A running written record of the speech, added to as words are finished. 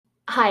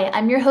Hi,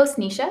 I'm your host,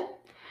 Nisha.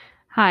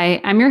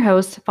 Hi, I'm your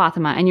host,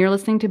 Fatima, and you're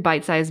listening to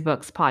Bite Size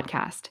Books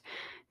podcast.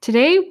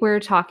 Today, we're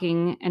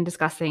talking and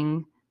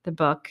discussing the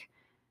book,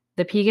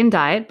 The Pegan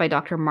Diet by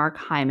Dr. Mark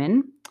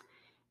Hyman.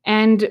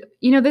 And,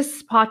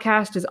 this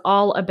podcast is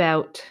all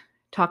about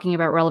talking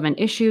about relevant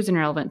issues and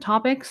relevant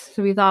topics.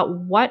 So we thought,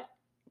 what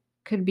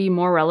could be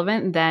more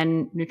relevant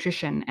than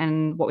nutrition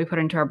and what we put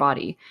into our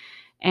body?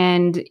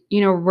 And,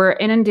 we're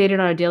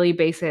inundated on a daily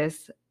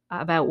basis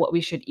about what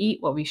we should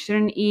eat, what we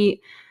shouldn't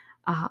eat.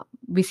 uh,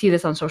 we see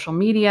this on social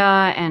media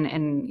and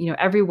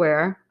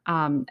everywhere.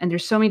 And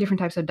there's so many different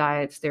types of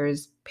diets.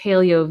 There's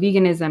paleo,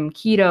 veganism,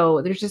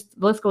 keto. There's just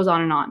the list goes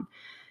on and on.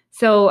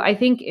 So I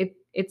think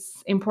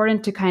it's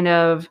important to kind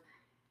of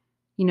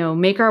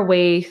make our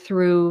way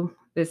through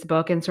this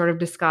book and sort of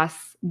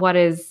discuss what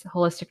is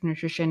holistic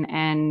nutrition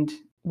and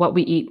what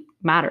we eat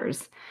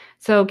matters.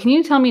 So can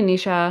you tell me,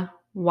 Nisha,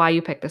 why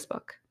you picked this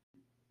book?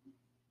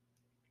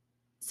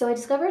 So I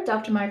discovered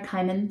Dr. Mark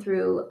Hyman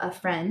through a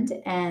friend,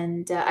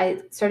 and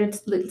I started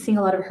seeing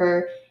a lot of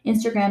her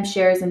Instagram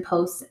shares and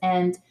posts,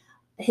 and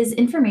his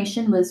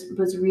information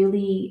was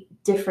really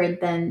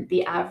different than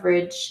the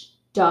average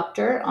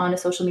doctor on a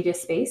social media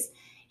space.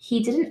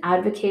 He didn't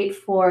advocate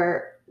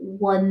for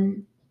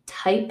one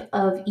type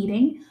of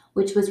eating,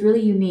 which was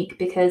really unique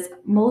because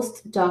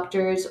most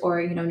doctors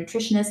or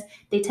nutritionists,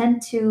 they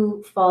tend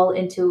to fall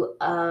into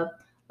a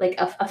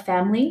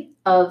family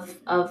of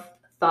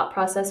thought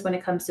process when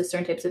it comes to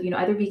certain types of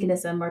either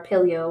veganism or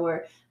paleo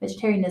or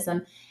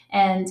vegetarianism.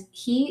 And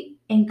he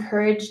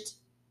encouraged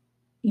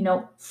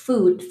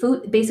food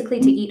basically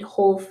to eat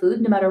whole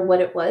food no matter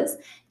what it was,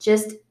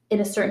 just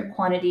in a certain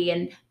quantity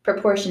and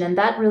proportion. And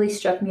that really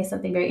struck me as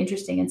something very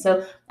interesting. And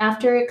so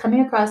after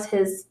coming across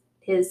his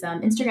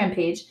Instagram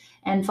page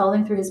and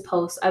following through his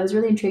posts, I was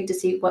really intrigued to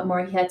see what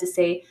more he had to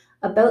say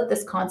about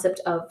this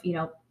concept of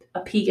a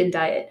pegan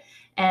diet.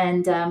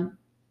 And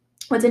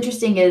what's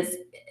interesting is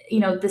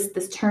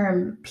this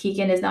term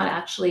pegan is not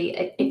actually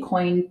a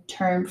coined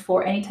term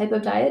for any type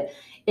of diet.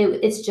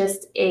 It's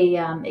just he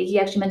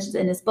actually mentions it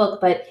in his book,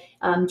 but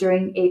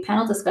during a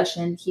panel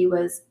discussion he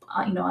was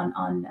on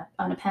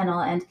a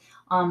panel, and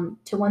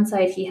to one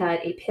side he had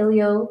a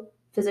paleo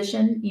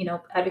physician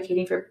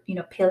advocating for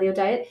paleo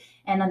diet,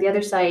 and on the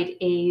other side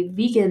a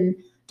vegan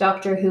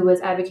doctor who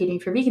was advocating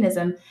for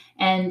veganism.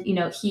 And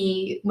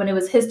he, when it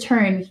was his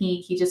turn,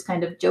 he just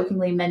kind of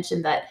jokingly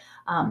mentioned that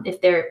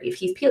if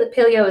he's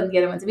paleo and the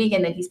other one's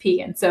vegan, then he's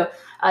pegan. So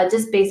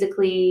just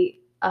basically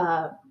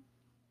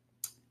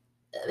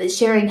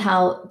sharing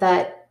how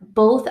that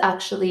both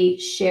actually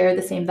share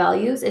the same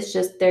values. It's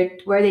just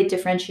where they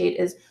differentiate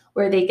is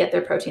where they get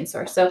their protein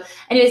source. So,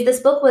 anyways, this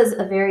book was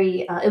a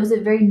very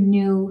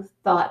new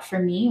thought for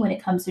me when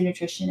it comes to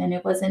nutrition, and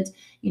it wasn't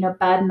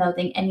bad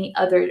mouthing any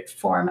other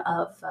form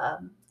of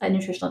a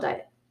nutritional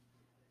diet.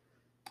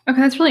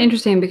 Okay, that's really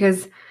interesting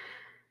because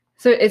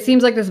so it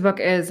seems like this book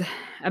is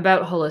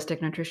about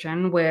holistic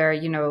nutrition where,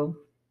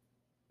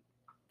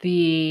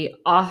 the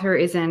author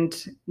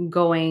isn't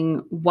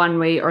going one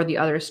way or the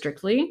other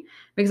strictly,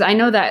 because I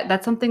know that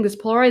that's something, this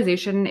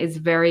polarization is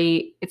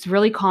it's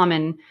really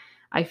common,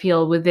 I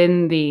feel,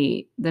 within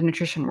the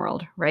nutrition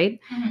world, right?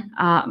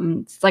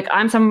 Mhm. It's like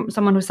I'm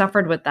someone who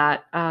suffered with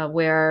that,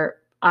 where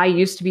I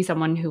used to be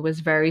someone who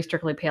was very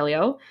strictly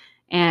paleo,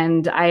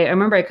 and I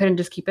remember I couldn't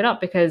just keep it up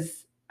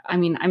because, I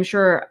mean, I'm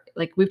sure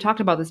like we've talked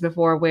about this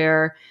before,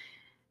 where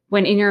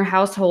when in your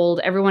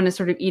household everyone is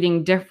sort of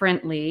eating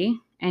differently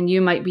and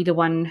you might be the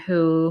one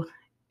who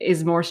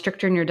is more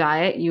stricter in your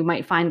diet, you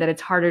might find that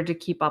it's harder to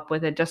keep up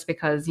with it just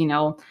because,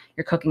 you're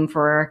cooking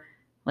for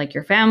like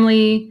your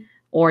family,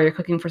 or you're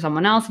cooking for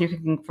someone else and you're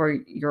cooking for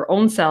your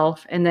own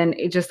self, and then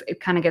it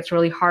kind of gets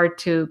really hard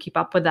to keep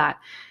up with that.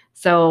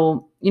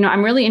 So,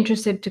 I'm really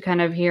interested to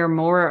kind of hear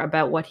more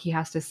about what he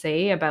has to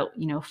say about,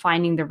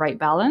 finding the right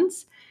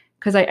balance,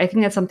 because I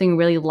think that's something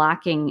really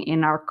lacking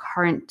in our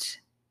current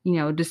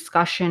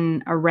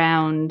discussion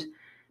around,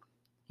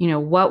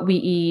 what we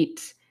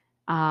eat,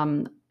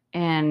 um,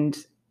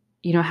 and,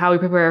 how we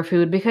prepare our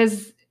food.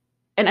 Because,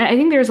 and I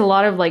think there's a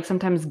lot of like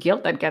sometimes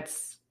guilt that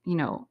gets,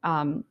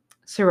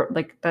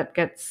 like that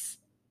gets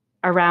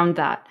around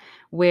that,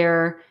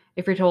 where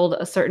if you're told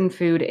a certain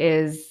food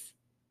is,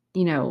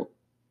 you know,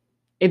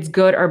 it's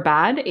good or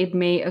bad, it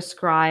may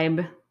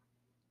ascribe,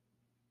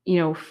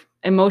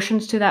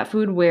 emotions to that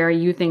food where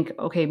you think,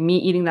 okay, me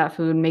eating that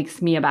food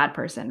makes me a bad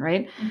person,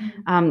 right?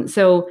 Mhm.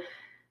 So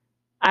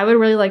I would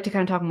really like to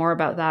kind of talk more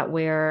about that,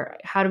 where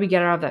how do we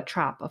get out of that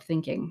trap of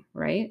thinking,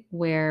 right?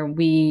 Where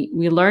we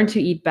learn to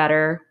eat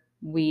better,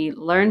 we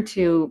learn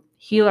to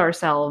heal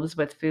ourselves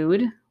with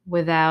food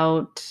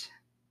without,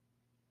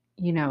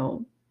 you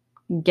know,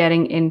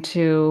 getting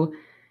into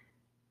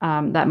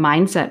that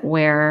mindset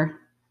where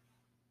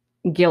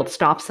guilt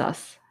stops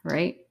us,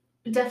 right?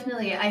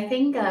 Definitely. I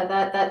think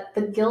that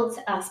the guilt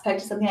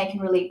aspect is something I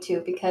can relate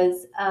to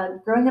because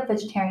growing up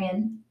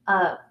vegetarian,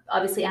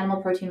 obviously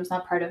animal protein was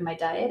not part of my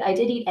diet. I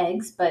did eat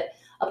eggs, but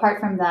apart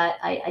from that,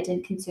 I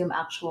didn't consume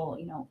actual,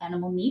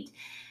 animal meat.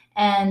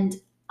 And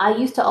I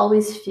used to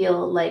always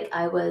feel like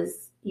I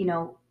was,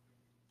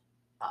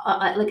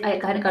 like I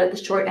kind of got at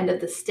the short end of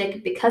the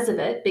stick because of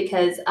it,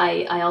 because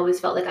I always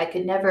felt like I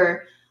could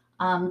never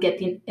get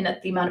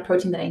the amount of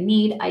protein that I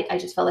need. I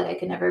just felt like I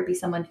could never be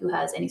someone who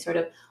has any sort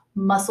of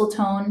muscle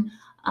tone.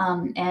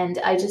 And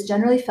I just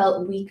generally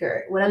felt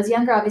weaker. When I was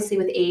younger, obviously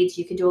with age,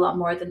 you can do a lot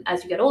more than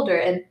as you get older.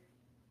 And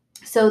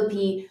so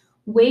the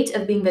weight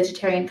of being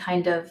vegetarian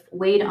kind of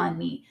weighed on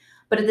me.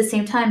 But at the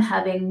same time,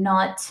 having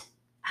not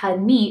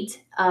had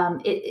meat,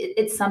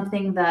 it's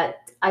something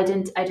that I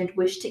didn't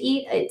wish to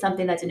eat. It's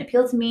something that didn't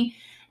appeal to me,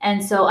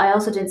 and so I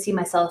also didn't see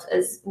myself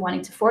as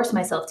wanting to force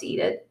myself to eat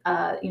it.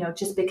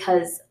 Just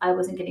because I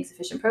wasn't getting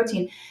sufficient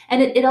protein,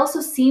 and it also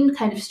seemed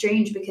kind of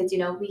strange because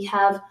we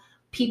have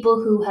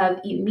people who have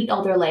eaten meat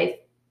all their life,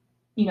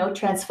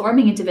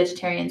 transforming into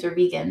vegetarians or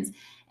vegans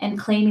and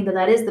claiming that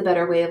that is the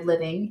better way of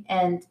living.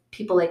 And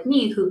people like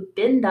me who've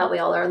been that way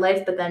all our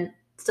life, but then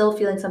still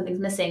feeling something's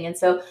missing. And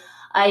so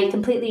I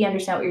completely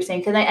understand what you're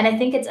saying. And I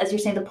think it's, as you're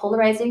saying, the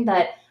polarizing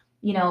that,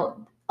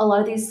 a lot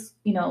of these,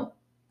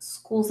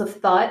 schools of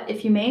thought,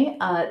 if you may,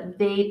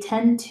 they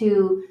tend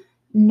to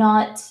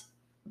not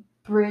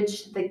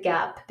bridge the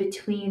gap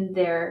between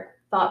their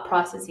thought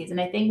processes. And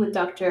I think with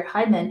Dr.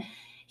 Hyman,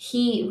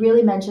 he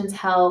really mentions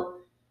how,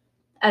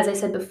 as I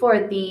said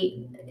before,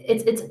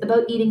 it's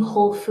about eating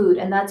whole food,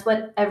 and that's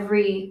what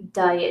every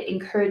diet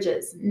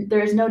encourages.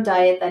 There is no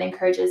diet that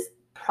encourages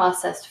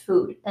processed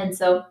food, and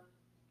so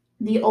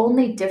the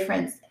only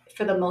difference,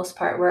 for the most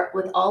part, where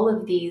with all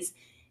of these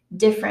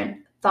different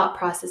thought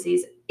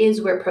processes,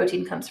 is where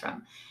protein comes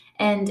from,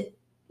 and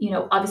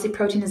obviously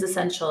protein is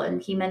essential.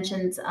 And he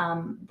mentions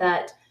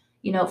that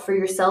for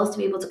your cells to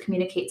be able to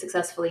communicate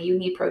successfully, you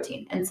need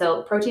protein, and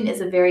so protein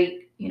is a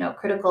very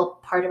critical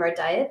part of our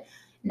diet.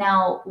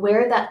 Now,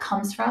 where that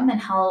comes from and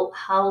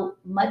how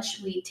much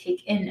we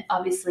take in,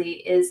 obviously,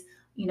 is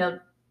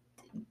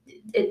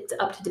it's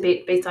up to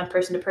debate based on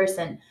person to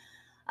person.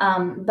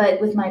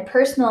 But with my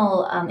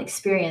personal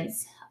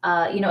experience,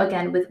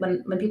 again, with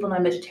when people know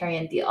I'm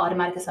vegetarian, the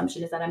automatic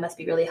assumption is that I must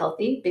be really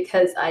healthy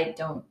because I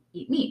don't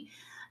eat meat,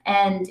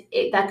 and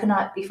that could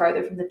not be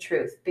farther from the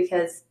truth,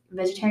 because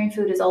vegetarian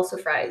food is also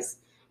fries,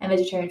 and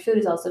vegetarian food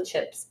is also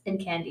chips and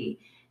candy,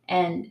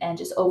 and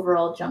just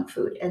overall junk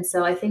food. And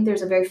so I think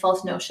there's a very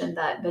false notion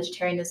that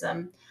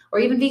vegetarianism or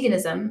even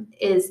veganism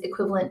is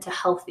equivalent to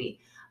healthy.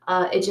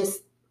 It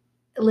just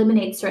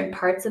eliminates certain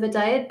parts of a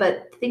diet,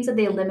 but things that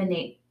they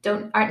eliminate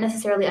aren't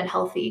necessarily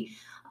unhealthy.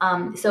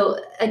 So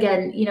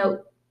again,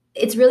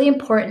 it's really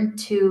important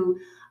to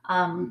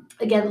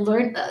again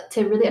learn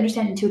to really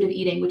understand intuitive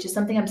eating, which is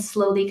something I'm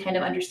slowly kind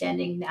of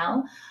understanding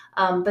now.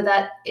 But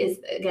that is,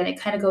 again, it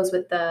kind of goes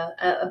with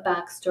a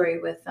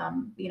backstory with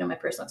my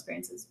personal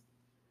experiences.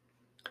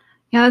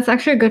 Yeah, that's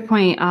actually a good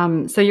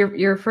point. So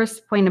your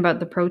first point about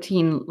the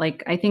protein,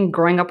 like I think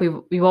growing up,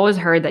 we've always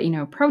heard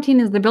that protein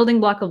is the building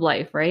block of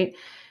life, right?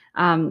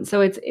 So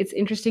it's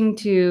interesting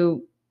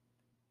to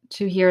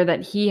hear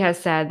that he has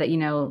said that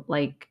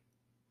like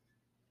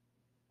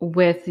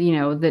with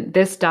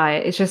this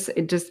diet,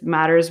 it just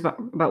matters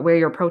about where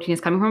your protein is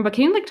coming from. But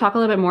can you like talk a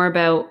little bit more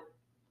about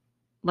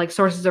like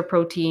sources of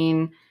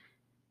protein?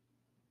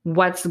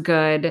 What's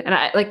good?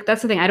 And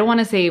that's the thing. I don't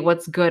want to say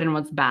what's good and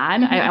what's bad.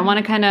 Mm-hmm. I want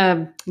to kind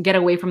of get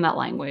away from that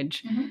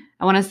language. Mm-hmm.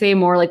 I want to say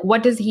more like,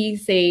 what does he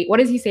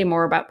say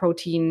more about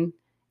protein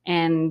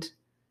and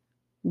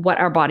what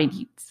our body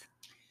needs?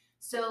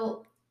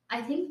 So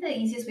I think the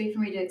easiest way for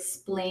me to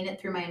explain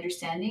it through my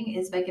understanding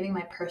is by giving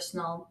my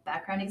personal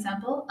background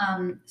example.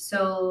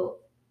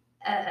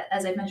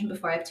 As I've mentioned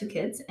before, I have two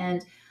kids,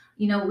 and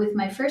with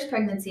my first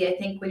pregnancy, I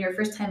think when you're a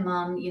first-time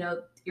mom,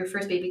 your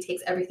first baby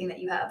takes everything that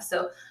you have.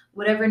 So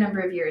whatever number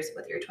of years,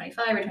 whether you're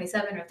 25 or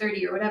 27 or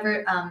 30 or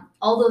whatever,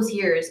 all those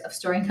years of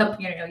storing up,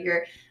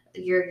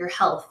 your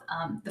health,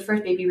 the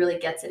first baby really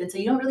gets it, and so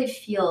you don't really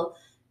feel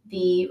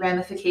the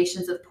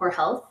ramifications of poor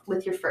health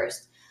with your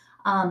first.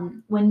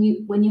 When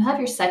you have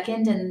your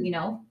second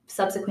and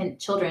subsequent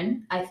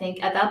children, I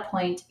think at that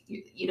point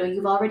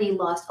you've already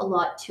lost a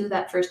lot to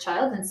that first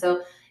child, and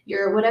so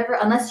your whatever,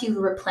 unless you've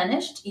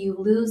replenished, you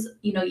lose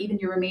even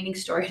your remaining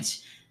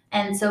storage.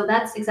 And so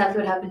that's exactly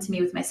what happened to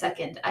me with my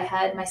second. I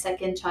had my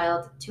second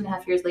child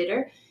 2.5 years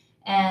later,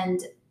 and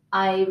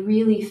I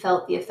really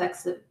felt the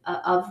effects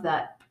of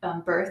that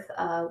birth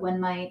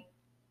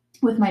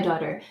with my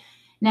daughter.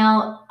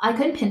 Now, I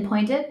couldn't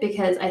pinpoint it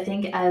because I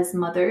think as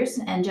mothers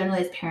and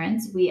generally as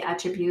parents, we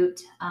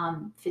attribute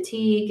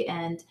fatigue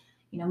and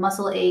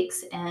muscle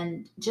aches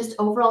and just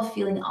overall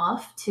feeling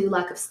off to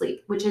lack of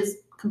sleep, which is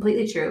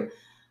completely true.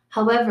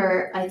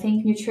 However, I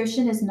think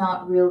nutrition is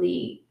not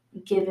really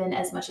given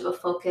as much of a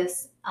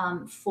focus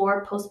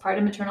for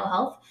postpartum maternal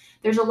health.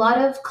 There's a lot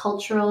of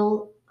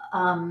cultural,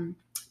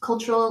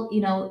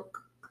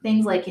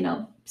 things like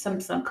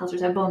some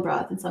cultures have bone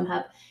broth and some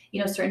have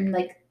certain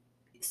like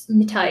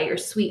mithai or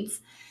sweets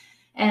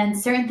and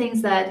certain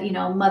things that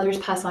mothers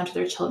pass on to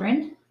their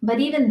children. But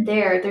even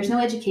there's no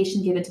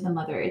education given to the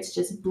mother. It's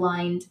just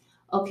blind.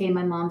 Okay,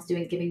 my mom's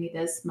giving me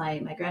this, my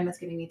grandma's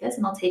giving me this,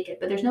 and I'll take it.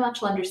 But there's no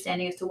actual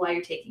understanding as to why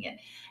you're taking it.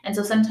 And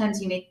so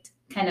sometimes you may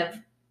kind of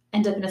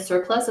end up in a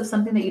surplus of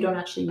something that you don't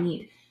actually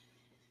need.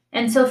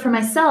 And so for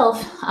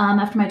myself,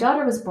 after my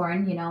daughter was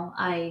born,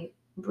 I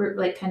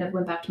like kind of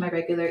went back to my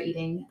regular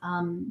eating.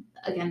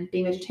 Again,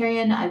 being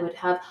vegetarian, I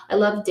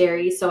love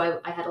dairy. So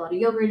I had a lot of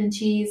yogurt and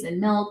cheese and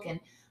milk and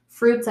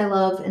fruits I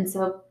love. And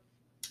so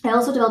I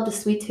also developed a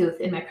sweet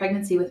tooth in my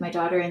pregnancy with my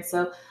daughter. And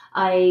so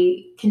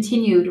I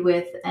continued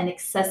with an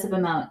excessive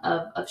amount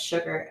of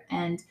sugar.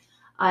 And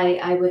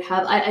I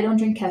don't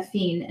drink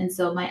caffeine. And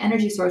so my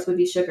energy source would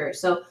be sugar.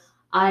 So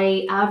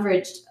I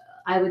averaged,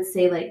 I would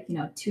say, like,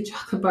 two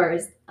chocolate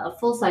bars,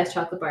 full size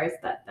chocolate bars,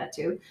 that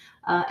too,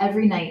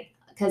 every night.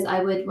 Because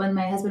when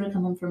my husband would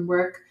come home from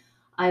work,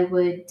 I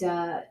would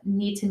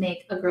need to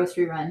make a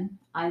grocery run.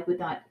 I would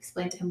not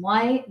explain to him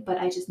why, but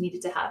I just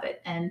needed to have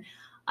it. And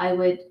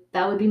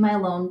that would be my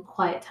alone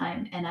quiet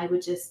time, and I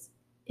would just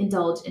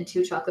indulge in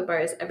two chocolate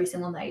bars every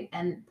single night.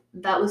 And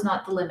that was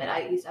not the limit.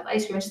 I used to have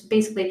ice cream. It's just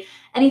basically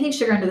anything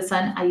sugar under the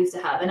sun I used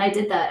to have. And I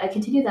did that. I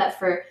continued that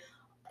for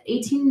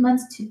 18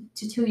 months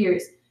to 2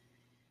 years.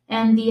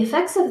 And the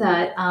effects of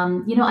that,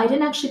 I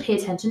didn't actually pay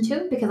attention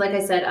to, because, like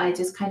I said, I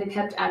just kind of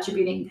kept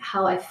attributing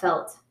how I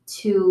felt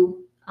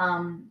to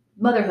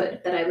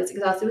motherhood, that I was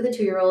exhausted with a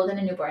 2-year-old and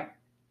a newborn.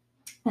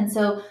 And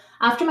so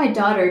after my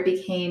daughter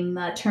became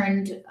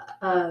turned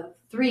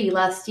 3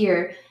 last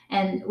year,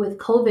 and with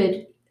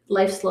COVID,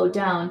 life slowed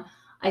down,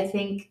 I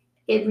think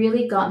it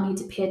really got me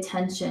to pay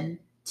attention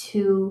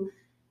to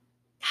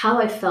how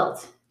I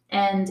felt.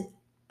 And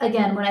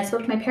again, when I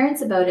spoke to my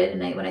parents about it,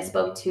 and when I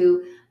spoke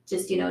to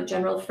just,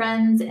 general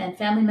friends and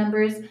family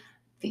members,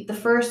 the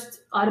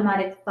first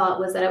automatic thought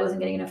was that I wasn't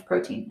getting enough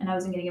protein and I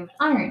wasn't getting enough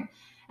iron.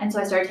 And so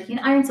I started taking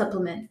an iron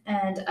supplement,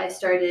 and I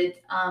started,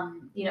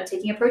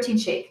 taking a protein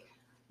shake,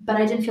 but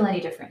I didn't feel any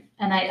different.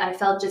 And I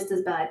felt just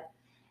as bad.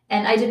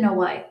 And I didn't know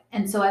why.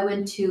 And so I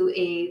went to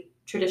a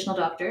traditional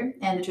doctor,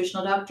 and the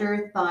traditional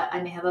doctor thought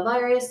I may have a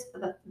virus.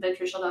 The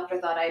traditional doctor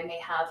thought I may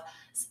have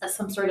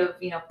some sort of,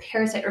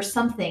 parasite or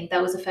something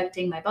that was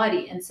affecting my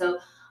body. And so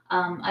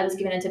I was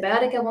given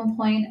antibiotic at one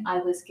point. I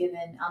was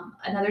given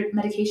another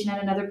medication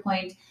at another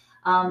point,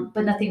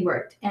 but nothing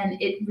worked.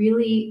 And it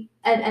really,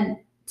 and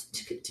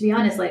to be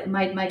honest, like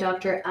my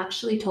doctor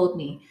actually told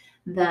me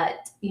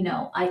that,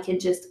 I can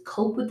just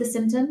cope with the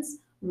symptoms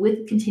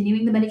with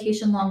continuing the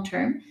medication long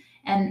term.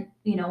 And,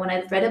 when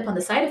I read up on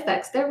the side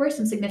effects, there were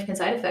some significant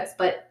side effects,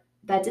 but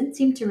that didn't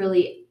seem to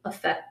really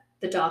affect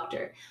the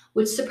doctor,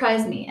 which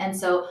surprised me. And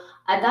so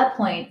at that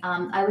point,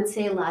 I would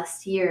say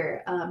last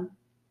year,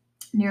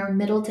 near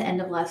middle to end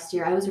of last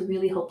year, I was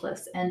really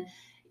hopeless. And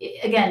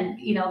again,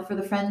 for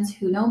the friends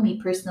who know me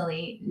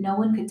personally, no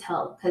one could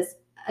tell, because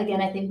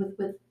again, I think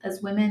with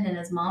as women and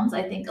as moms,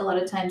 I think a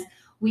lot of times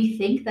we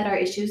think that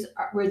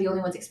we're the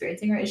only ones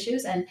experiencing our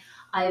issues. And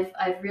I've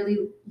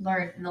really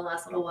learned in the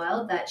last little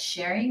while that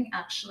sharing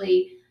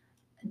actually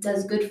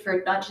does good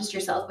for not just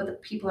yourself, but the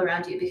people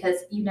around you, because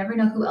you never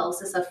know who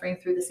else is suffering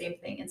through the same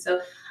thing. And so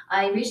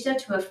I reached out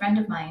to a friend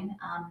of mine,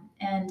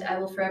 and I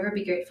will forever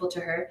be grateful to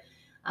her,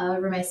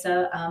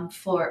 Ramesa,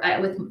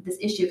 with this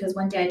issue, because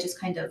one day I just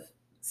kind of,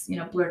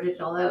 blurted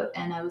it all out,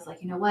 and I was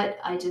like, you know what,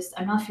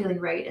 I'm not feeling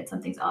right, and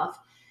something's off.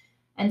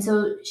 And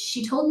so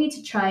she told me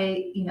to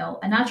try,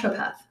 a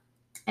naturopath.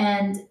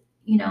 And,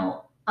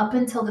 up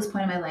until this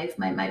point in my life,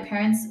 my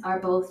parents are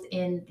both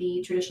in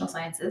the traditional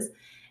sciences,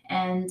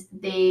 and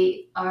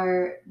they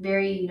are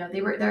very,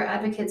 they're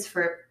advocates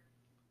for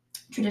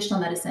traditional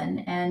medicine.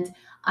 And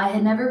I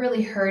had never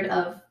really heard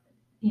of,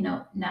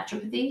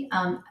 naturopathy,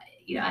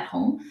 at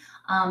home.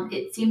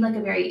 It seemed like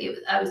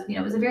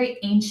it was a very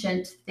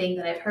ancient thing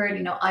that I've heard,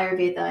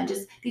 Ayurveda, and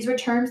just these were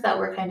terms that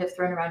were kind of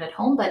thrown around at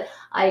home, but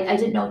I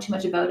didn't know too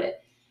much about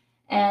it.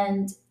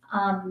 And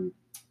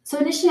so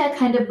initially I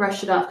kind of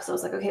brushed it off, because I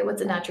was like, okay,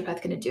 what's a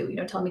naturopath going to do?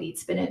 Tell me to eat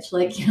spinach.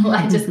 Like,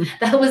 I just,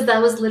 that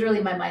was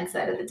literally my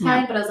mindset at the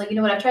time. Yeah. But I was like, you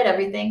know what, I've tried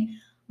everything,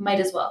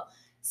 might as well.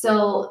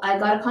 So I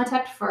got a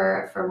contact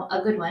for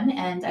a good one,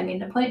 and I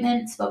made an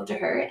appointment, spoke to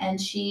her, and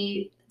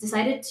she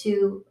decided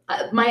to,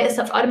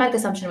 automatic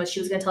assumption was she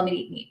was going to tell me to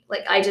eat meat.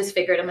 Like, I just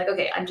figured, I'm like,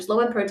 okay, I'm just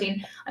low on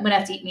protein, I'm going to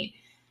have to eat meat.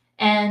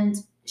 And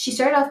she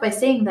started off by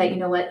saying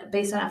that,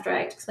 based on, after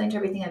I explained to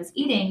her everything I was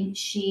eating,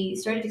 she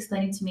started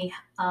explaining to me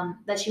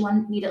that she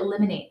wanted me to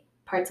eliminate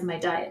parts of my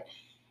diet.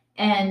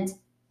 And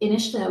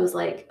initially I was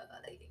like,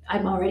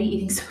 I'm already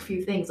eating so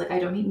few things. Like, I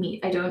don't eat meat.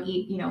 I don't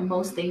eat,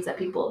 most things that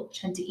people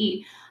tend to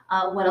eat.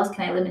 What else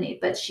can I eliminate?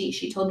 But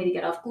she told me to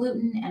get off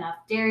gluten and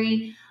off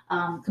dairy,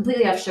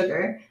 completely off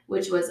sugar,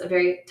 which was a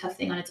very tough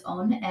thing on its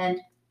own. And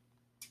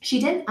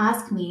she didn't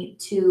ask me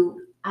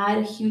to add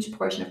a huge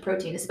portion of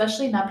protein,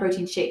 especially not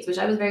protein shakes, which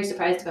I was very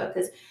surprised about,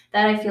 because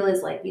that I feel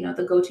is like,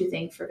 the go-to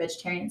thing for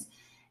vegetarians.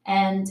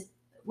 And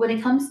when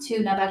it comes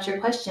to, now back to your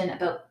question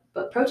about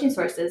protein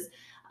sources,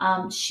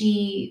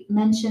 she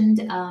mentioned,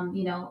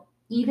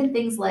 even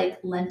things like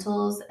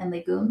lentils and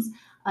legumes,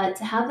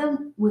 to have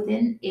them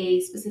within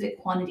a specific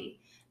quantity,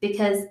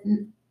 because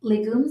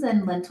legumes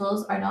and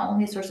lentils are not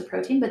only a source of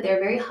protein, but they're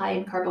very high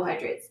in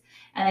carbohydrates.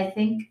 And I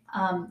think,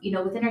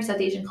 within our South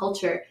Asian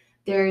culture,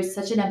 there's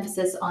such an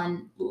emphasis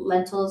on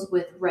lentils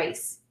with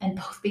rice, and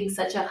both being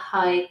such a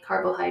high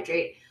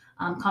carbohydrate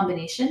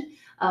combination.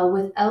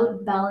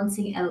 without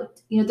balancing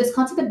out. This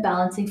concept of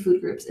balancing food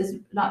groups is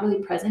not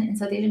really present in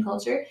South Asian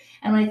culture.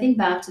 And when I think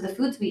back to the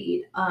foods we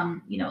eat,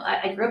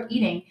 I grew up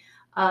eating.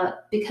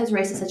 Because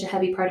rice is such a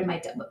heavy part of my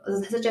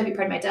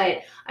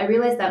diet, I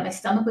realized that my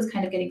stomach was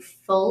kind of getting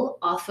full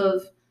off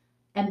of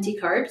empty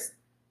carbs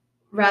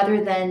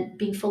rather than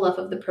being full off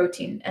of the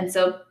protein. And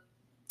so,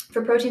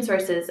 for protein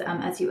sources,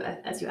 as you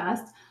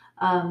asked,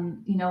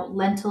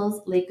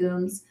 lentils,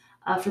 legumes.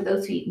 For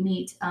those who eat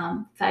meat,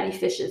 fatty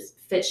fishes.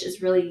 Fish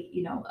is really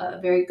a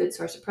very good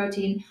source of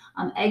protein.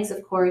 Eggs,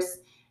 of course,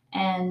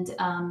 and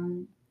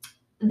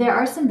there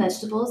are some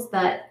vegetables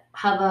that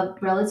have a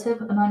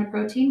relative amount of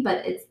protein,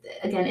 but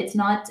it's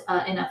not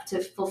enough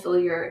to fulfill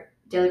your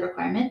daily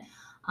requirement.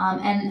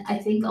 And I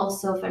think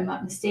also, if I'm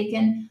not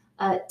mistaken,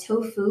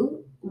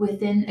 tofu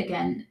within,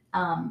 again,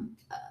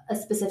 a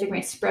specific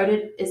range.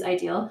 Sprouted is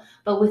ideal,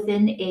 but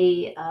within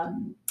a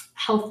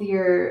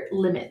healthier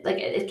limit. Like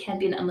it can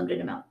be an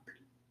unlimited amount.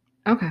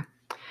 Okay.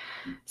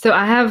 So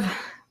I have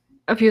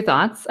a few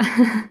thoughts,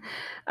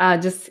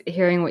 just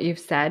hearing what you've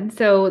said.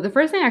 So the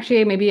first thing,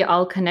 actually, maybe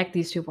I'll connect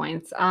these 2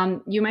 points.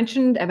 You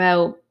mentioned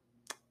about,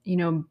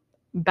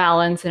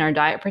 balance in our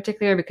diet,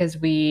 particularly because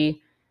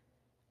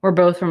we're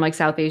both from like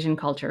South Asian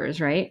cultures,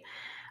 right?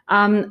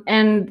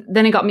 And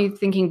then it got me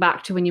thinking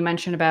back to when you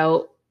mentioned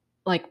about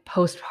like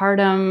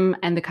postpartum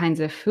and the kinds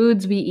of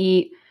foods we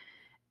eat.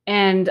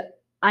 And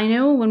I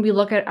know when we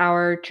look at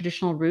our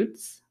traditional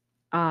roots,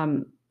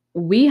 um,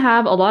 we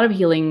have a lot of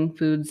healing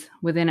foods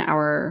within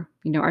our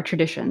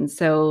traditions.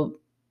 So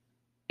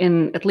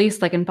in, at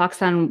least like in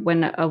Pakistan,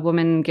 when a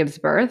woman gives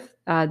birth,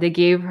 they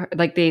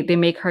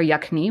make her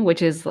yakni,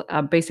 which is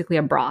basically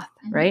a broth,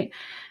 right?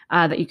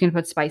 That you can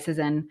put spices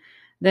in.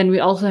 Then we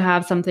also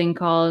have something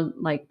called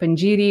like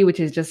panjiri, which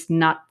is just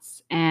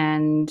nuts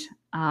and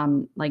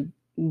like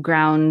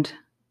ground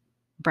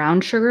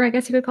brown sugar, I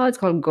guess you could call it. It's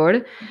called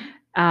gur.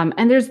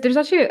 And there's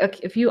actually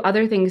a few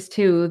other things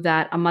too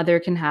that a mother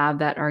can have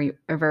that are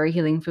very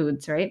healing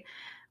foods, right?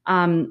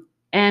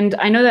 And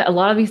I know that a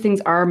lot of these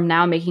things are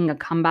now making a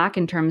comeback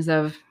in terms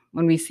of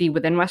when we see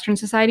within Western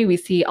society, we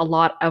see a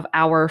lot of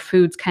our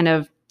foods kind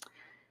of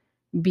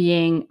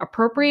being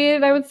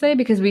appropriated, I would say,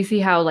 because we see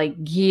how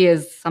like ghee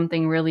is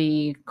something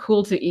really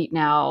cool to eat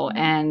now.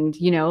 And,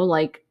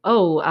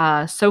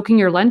 soaking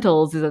your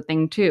lentils is a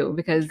thing too,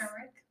 because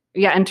Turmeric.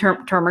 yeah, and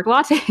turmeric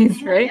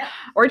lattes, right? Yeah.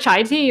 Or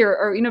chai tea,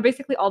 or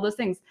basically all those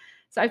things.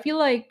 So I feel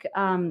like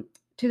to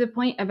the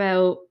point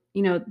about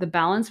the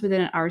balance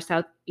within our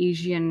South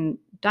Asian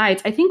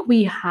diets, I think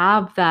we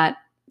have that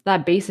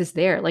basis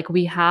there. Like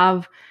we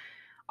have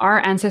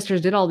our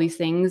ancestors did all these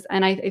things,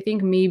 and I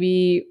think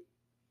maybe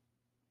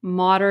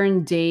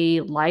modern day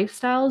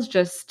lifestyles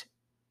just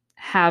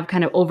have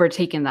kind of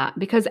overtaken that,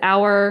 because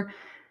I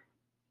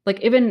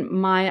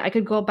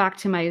could go back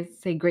to my,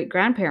 say, great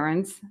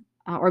grandparents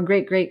or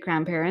great great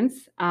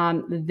grandparents.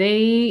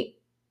 They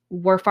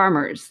were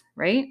farmers,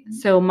 right?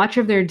 So much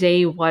of their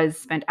day was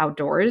spent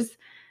outdoors,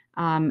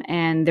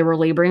 and they were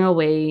laboring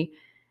away.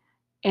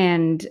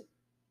 And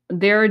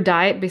their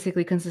diet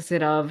basically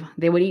consisted of,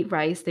 they would eat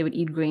rice, they would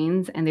eat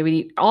grains, and they would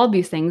eat all of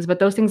these things. But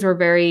those things were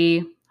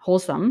very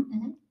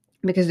wholesome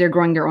because they're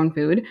growing their own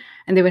food,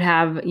 and they would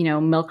have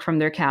milk from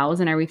their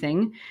cows and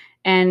everything.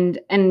 And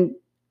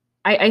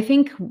I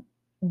think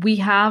we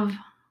have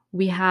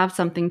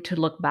something to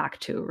look back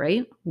to,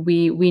 right?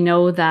 We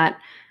know that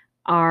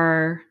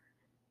our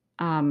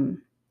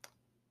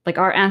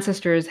our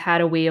ancestors had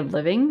a way of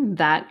living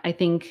that I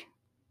think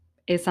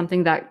is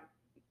something that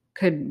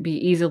could be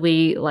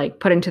easily like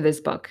put into this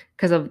book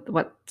because of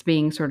what's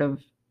being sort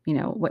of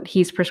what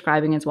he's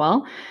prescribing as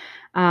well.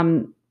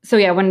 So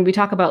yeah, when we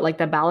talk about like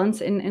the balance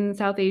in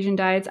South Asian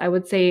diets, I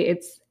would say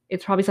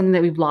it's probably something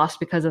that we've lost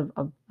because of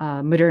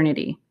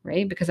modernity,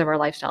 right? Because of our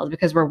lifestyles,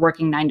 because we're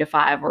working 9 to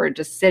 5, we're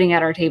just sitting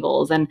at our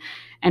tables, and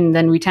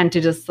then we tend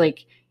to just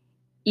like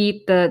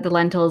eat the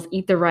lentils,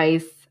 eat the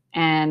rice,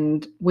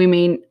 and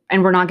we're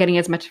not getting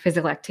as much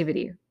physical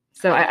activity.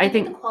 So I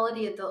think the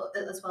quality of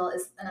as well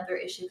is another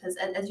issue, because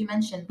as you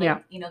mentioned, Yeah.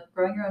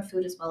 Growing your own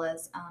food as well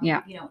as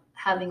Yeah.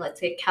 having, let's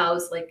say,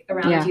 cows like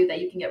around Yeah. you that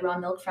you can get raw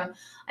milk from.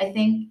 I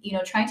think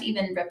trying to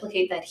even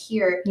replicate that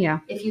here, yeah,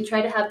 if you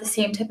try to have the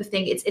same type of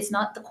thing, it's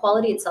not, the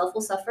quality itself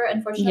will suffer,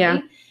 unfortunately. Yeah.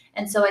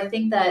 And so I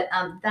think that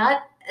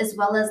that, as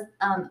well as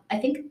I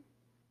think,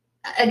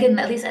 again,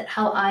 at least at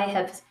how I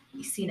have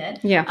seen it,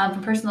 yeah,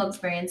 from personal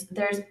experience,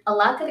 there's a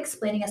lack of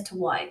explaining as to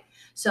why.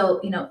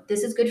 So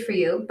this is good for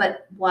you,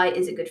 but why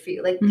is it good for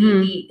you? Like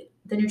Mhm.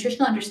 the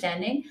nutritional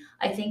understanding,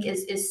 I think,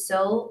 is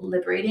so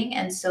liberating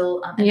and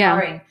so Yeah.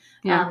 empowering,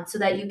 Yeah. so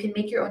that you can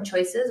make your own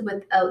choices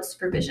without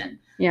supervision.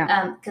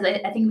 Yeah. Because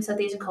I think with South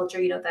Asian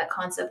culture, that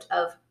concept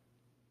of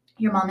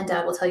your mom and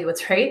dad will tell you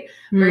what's right,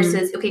 Mm.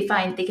 versus, okay,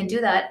 fine, they can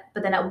do that,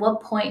 but then at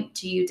what point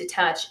do you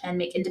detach and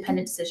make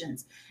independent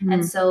decisions?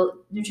 And Mm. so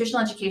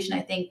nutritional education,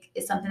 I think,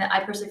 is something that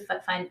I personally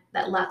find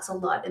that lacks a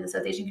lot in the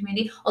South Asian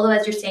community. Although,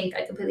 as you're saying,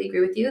 I completely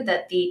agree with you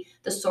that the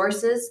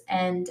sources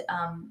and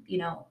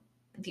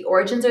the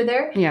origins are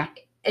there. Yeah.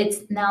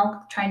 It's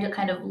now trying to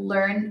kind of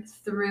learn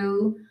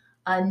through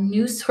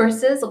news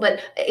sources, but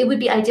it would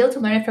be ideal to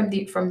learn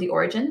it from the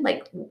origin,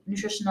 like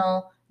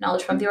nutritional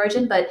knowledge from the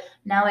origin. But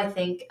now I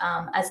think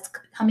as it's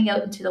coming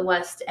out into the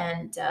West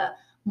and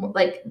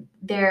like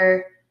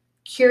they're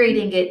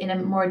curating it in a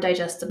more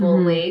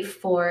digestible way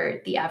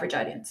for the average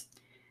audience.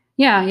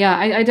 Yeah,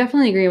 I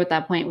definitely agree with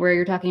that point where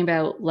you're talking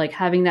about like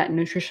having that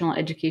nutritional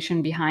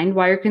education behind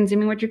why you're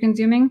consuming what you're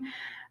consuming.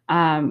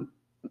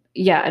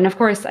 Yeah, and of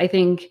course, I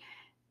think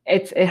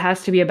it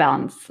has to be a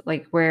balance,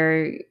 like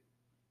where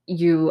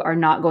you are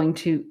not going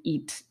to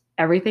eat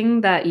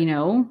everything that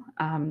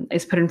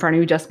is put in front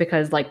of you just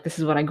because like this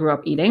is what I grew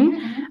up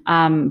eating,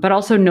 but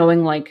also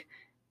knowing like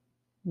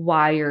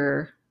why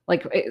you're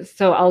like.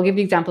 So I'll give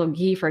the example of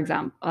ghee, for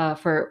example.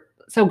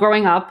 So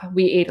growing up,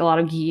 we ate a lot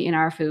of ghee in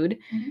our food,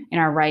 in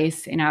our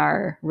rice, in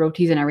our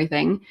rotis, and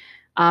everything.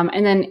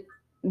 And then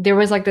there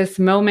was like this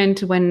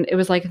moment when it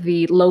was like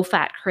the low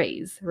fat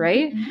craze,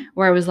 right?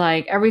 Where it was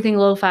like everything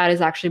low fat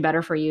is actually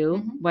better for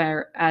you,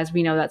 whereas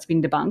we know that's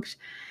been debunked.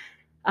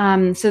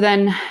 So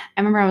then I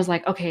remember I was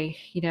like, okay,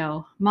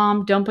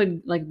 Mom, don't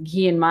put like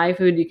ghee in my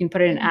food. You can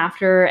put it in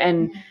after.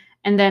 And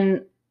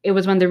then it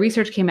was when the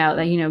research came out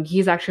that, ghee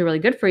is actually really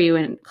good for you,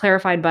 and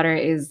clarified butter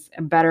is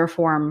a better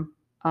form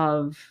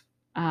of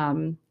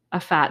a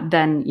fat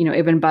than,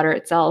 even butter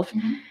itself.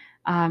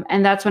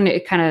 And that's when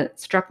it kind of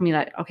struck me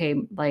that, okay,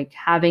 like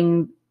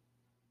having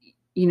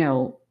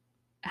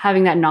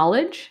that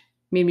knowledge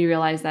made me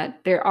realize that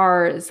there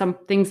are some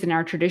things in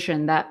our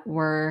tradition that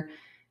were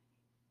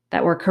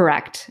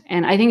correct.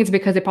 And I think it's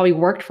because it probably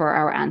worked for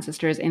our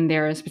ancestors in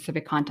their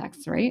specific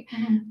contexts, right?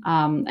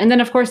 And then,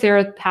 of course, there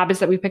are habits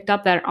that we picked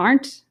up that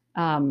aren't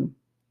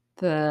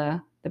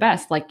the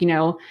best, like,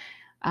 the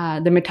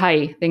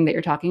mithai thing that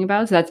you're talking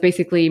about. So that's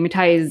basically,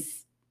 mithai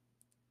is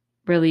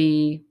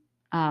really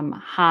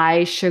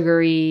high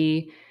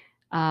sugary,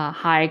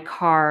 high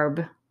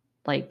carb,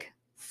 like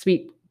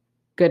sweet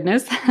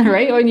goodness,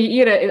 right? When you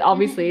eat it,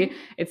 obviously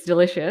it's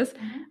delicious,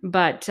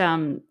 but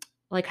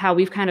like how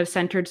we've kind of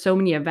centered so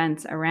many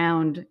events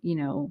around,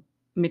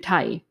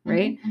 mithai,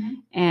 right?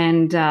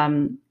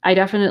 And I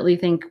definitely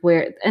think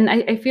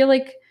I feel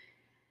like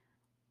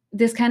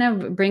this kind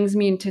of brings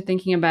me into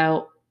thinking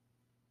about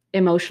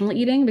emotional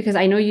eating, because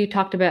I know you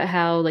talked about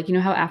how, like,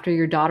 how after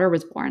your daughter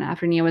was born,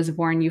 after Nia was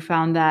born, you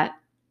found that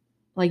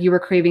like you were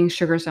craving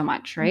sugar so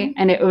much, right?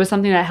 And it was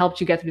something that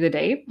helped you get through the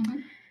day.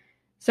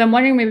 So I'm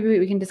wondering, maybe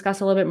we can discuss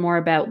a little bit more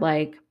about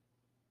like,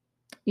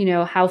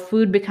 how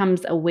food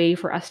becomes a way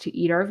for us to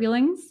eat our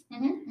feelings.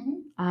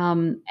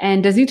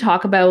 And does he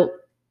talk about,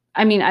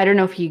 I mean, I don't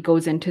know if he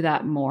goes into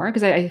that more,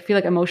 because I feel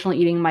like emotional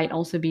eating might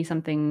also be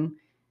something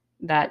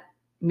that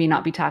may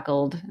not be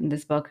tackled in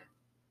this book,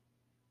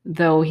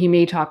 though he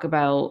may talk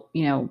about,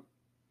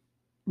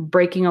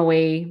 breaking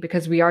away,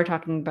 because we are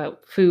talking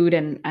about food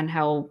and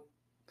how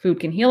food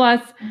can heal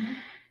us.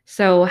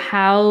 So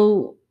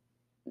how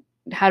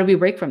do we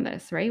break from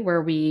this, right?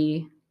 Where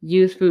we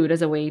use food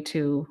as a way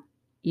to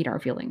eat our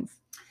feelings.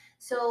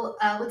 So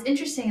what's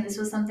interesting, and this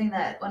was something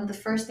that one of the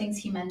first things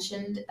he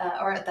mentioned,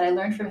 or that I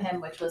learned from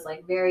him, which was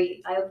like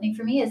very eye-opening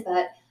for me, is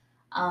that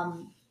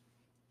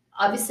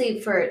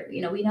obviously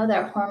we know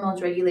that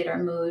hormones regulate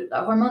our mood.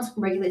 Hormones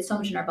regulate so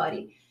much in our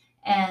body,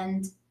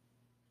 and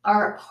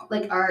our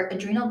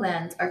adrenal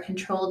glands are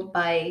controlled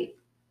by,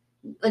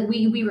 like,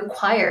 we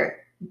require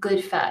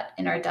good fat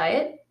in our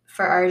diet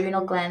for our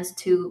adrenal glands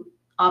to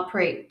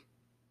operate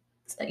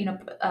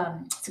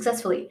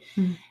successfully.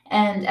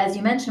 And as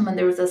you mentioned, when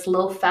there was this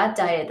low fat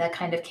diet that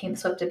kind of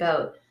swept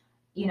about,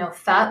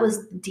 fat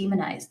was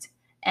demonized.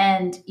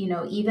 And,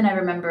 even I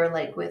remember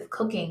like with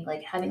cooking,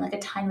 like having like a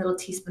tiny little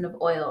teaspoon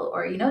of oil,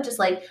 or, just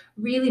like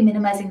really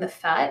minimizing the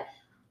fat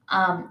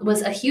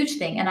was a huge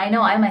thing. And I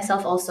know I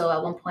myself also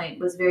at one point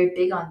was very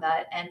big on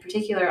that, and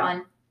particular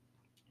on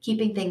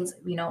keeping things,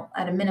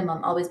 at a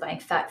minimum, always buying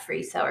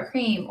fat-free sour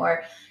cream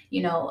or,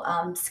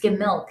 skim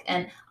milk.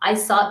 And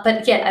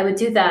but yet I would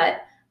do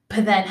that,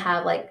 but then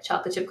have like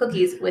chocolate chip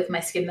cookies with my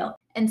skim milk.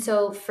 And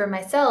so for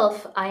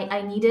myself,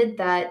 I needed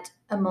that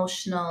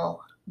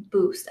emotional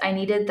boost. I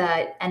needed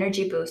that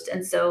energy boost.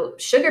 And so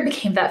sugar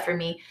became that for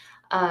me,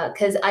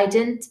 because I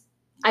didn't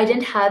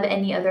have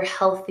any other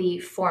healthy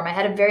form. I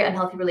had a very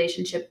unhealthy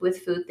relationship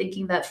with food,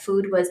 thinking that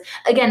food was,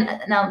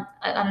 again, now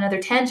on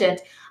another tangent,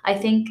 I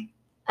think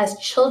as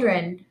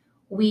children,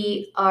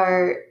 we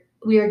are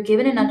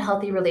given an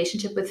unhealthy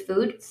relationship with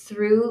food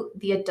through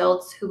the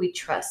adults who we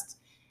trust.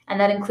 And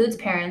that includes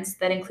parents,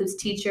 that includes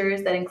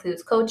teachers, that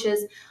includes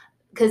coaches.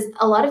 Because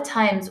a lot of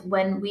times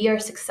when we are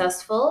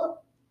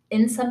successful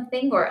in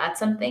something or at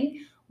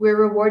something,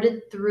 we're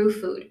rewarded through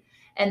food.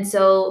 And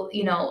so,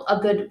 a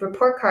good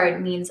report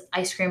card means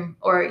ice cream,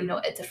 or,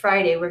 it's a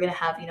Friday, we're going to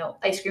have,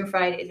 ice cream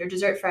Fridays or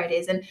dessert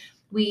Fridays. And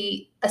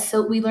we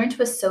learn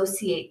to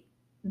associate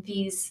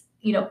these,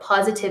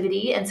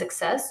 positivity and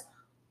success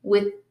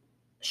with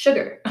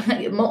sugar.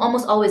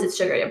 Almost always it's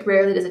sugar.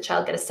 Rarely does a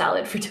child get a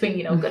salad for doing,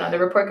 good on the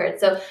report card.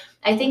 So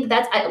I think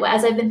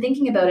as I've been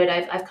thinking about it,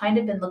 I've kind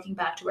of been looking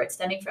back to where it's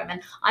stemming from.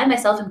 And I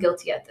myself am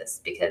guilty at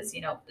this because,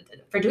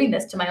 for doing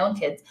this to my own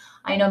kids,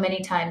 I know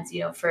many times,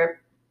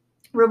 for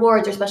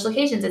rewards or special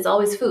occasions, it's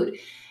always food.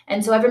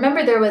 And so I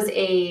remember there was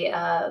a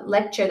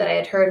lecture that I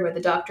had heard where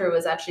the doctor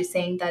was actually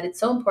saying that it's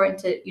so important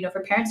to,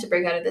 for parents to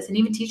break out of this, and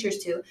even teachers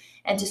too,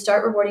 and to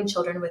start rewarding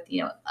children with,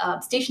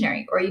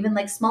 stationery or even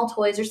like small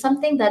toys or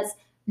something that's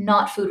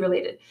not food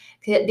related,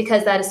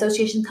 because that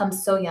association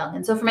comes so young.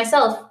 And so for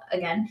myself,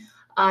 again,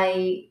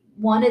 I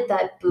wanted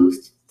that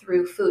boost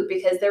through food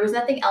because there was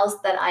nothing else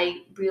that I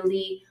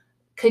really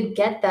could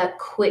get that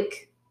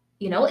quick.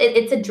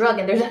 It's a drug,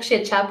 and there's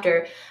actually a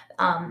chapter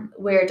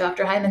where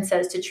Dr. Hyman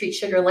says to treat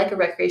sugar like a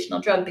recreational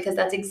drug, because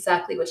that's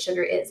exactly what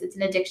sugar is. It's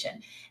an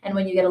addiction. And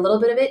when you get a little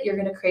bit of it, you're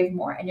going to crave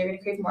more and you're going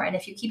to crave more. And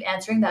if you keep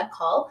answering that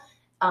call,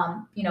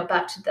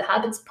 back to the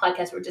habits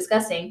podcast we're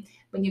discussing,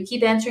 when you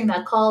keep answering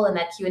that call and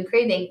that cue and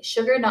craving,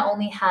 sugar not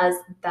only has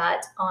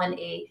that on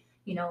a,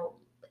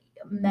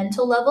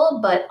 mental level,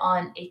 but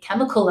on a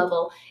chemical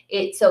level,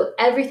 so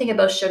everything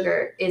about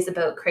sugar is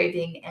about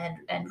craving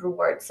and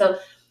reward. So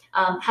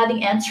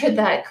having answered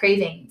that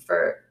craving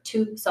for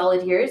 2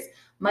 solid years,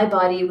 my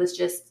body was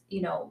just,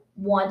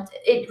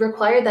 it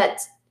required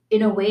that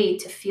in a way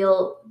to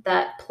feel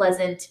that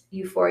pleasant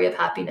euphoria of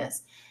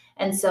happiness.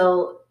 And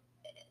so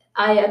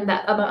I'm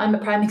a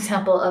prime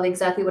example of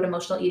exactly what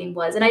emotional eating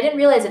was. And I didn't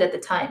realize it at the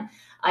time.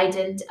 I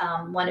didn't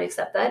want to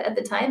accept that at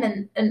the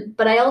time.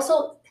 But I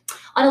also,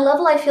 on a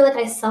level, I feel like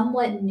I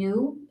somewhat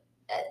knew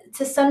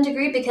to some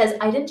degree, because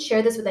I didn't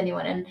share this with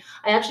anyone. And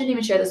I actually didn't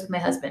even share this with my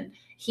husband.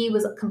 He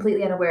was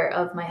completely unaware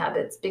of my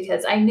habits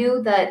because I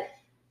knew that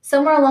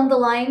somewhere along the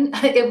line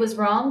it was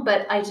wrong,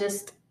 but I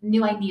just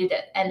knew I needed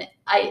it. And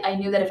I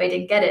knew that if I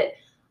didn't get it,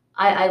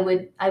 I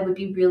would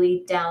be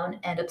really down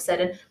and upset.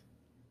 And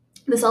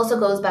this also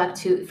goes back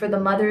to, for the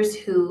mothers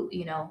who,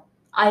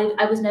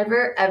 I was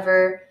never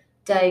ever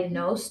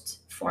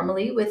diagnosed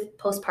formally with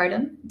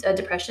postpartum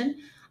depression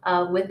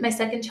with my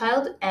second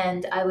child.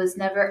 And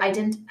I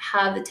didn't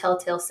have the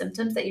telltale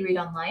symptoms that you read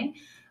online.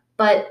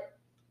 But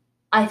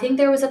I think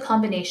there was a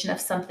combination of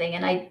something,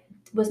 and I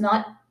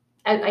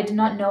did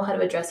not know how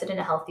to address it in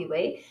a healthy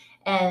way.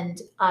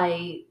 And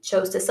I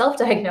chose to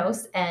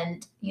self-diagnose.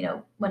 And,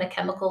 when a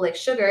chemical like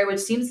sugar,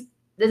 which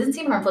doesn't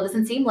seem harmful,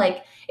 doesn't seem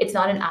like it's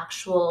not an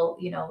actual,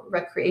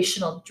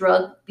 recreational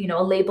drug,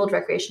 a labeled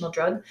recreational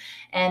drug.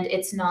 And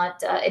it's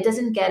not, it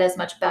doesn't get as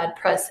much bad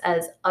press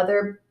as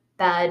other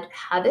bad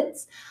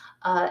habits.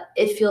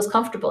 It feels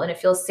comfortable and it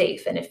feels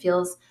safe and it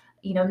feels,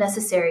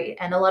 necessary.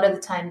 And a lot of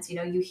the times,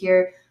 you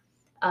hear,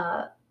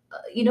 uh,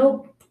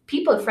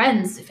 people,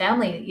 friends,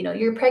 family,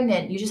 you're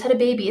pregnant, you just had a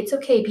baby. It's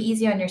okay. Be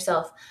easy on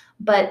yourself.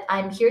 But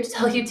I'm here to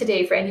tell you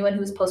today, for anyone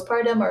who's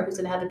postpartum or who's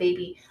going to have a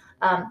baby,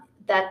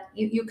 that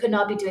you could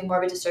not be doing more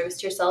of a disservice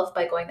to yourself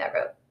by going that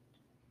route.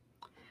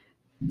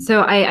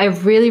 So I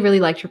really, really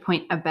liked your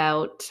point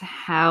about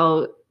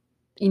how,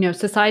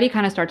 society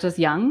kind of starts us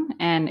young,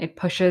 and it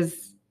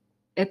pushes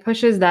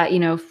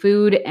that,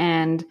 food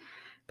and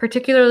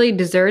particularly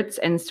desserts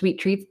and sweet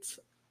treats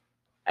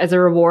as a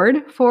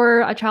reward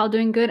for a child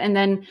doing good. And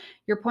then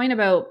your point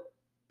about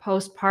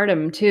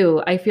postpartum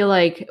too, I feel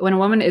like when a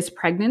woman is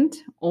pregnant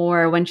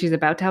or when she's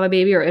about to have a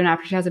baby or even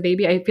after she has a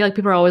baby, I feel like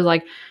people are always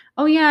like,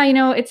 oh yeah,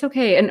 it's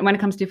okay. And when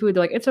it comes to food,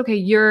 they're like, it's okay,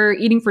 you're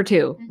eating for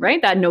 2,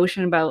 right? That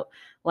notion about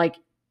like,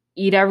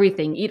 eat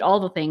everything, eat all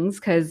the things,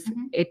 because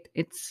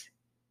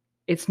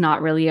it's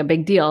not really a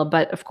big deal.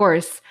 But of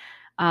course,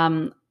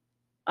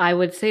 I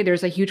would say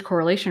there's a huge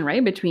correlation,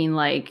 right, between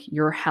like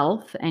your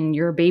health and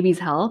your baby's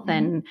health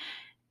and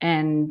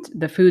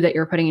the food that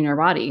you're putting in your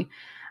body.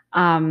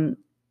 And,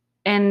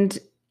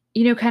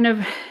 kind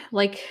of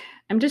like,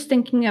 I'm just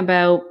thinking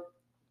about,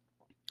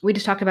 we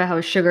just talked about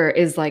how sugar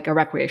is like a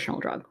recreational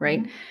drug,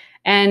 right?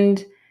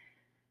 And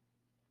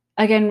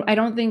again, I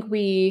don't think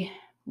we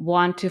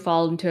want to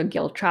fall into a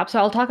guilt trap. So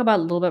I'll talk about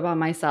a little bit about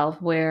myself,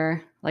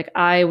 where like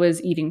I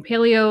was eating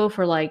paleo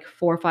for like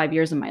 4 or 5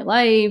 years of my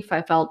life.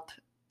 I felt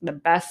the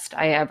best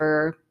I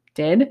ever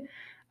did.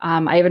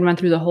 I even went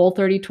through the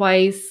Whole30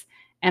 twice,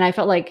 and I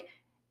felt like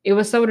it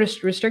was so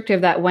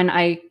restrictive that when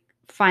I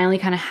finally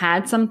kind of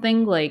had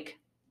something like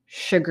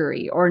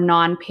sugary or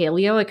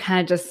non-paleo, it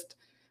kind of just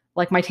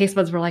like my taste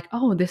buds were like,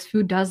 oh, this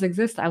food does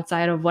exist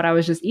outside of what I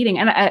was just eating.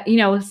 And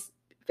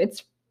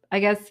I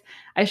guess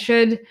I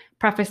should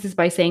preface this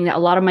by saying that a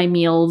lot of my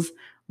meals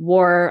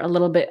were a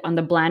little bit on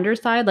the blander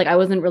side. Like I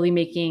wasn't really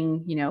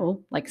making,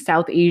 like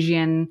South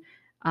Asian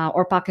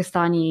or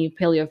Pakistani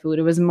paleo food.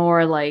 It was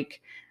more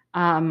like,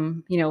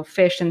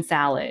 fish and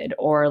salad,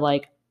 or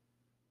like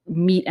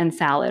meat and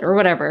salad, or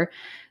whatever.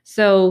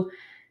 So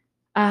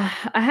I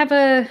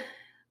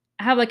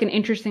have like an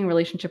interesting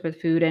relationship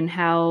with food, and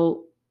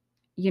how,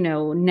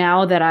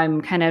 now that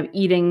I'm kind of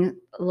eating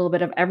a little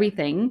bit of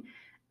everything,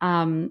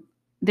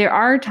 there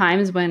are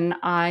times when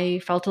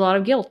I felt a lot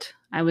of guilt.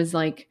 I was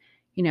like,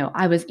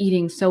 I was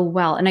eating so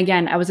well. And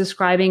again, I was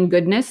ascribing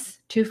goodness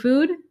to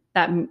food.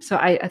 So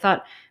I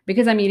thought,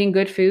 because I'm eating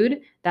good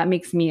food, that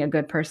makes me a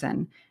good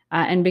person.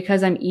 And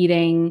because I'm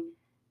eating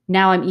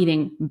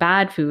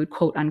bad food,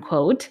 quote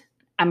unquote,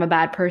 I'm a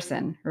bad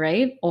person,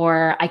 right?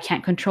 Or I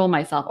can't control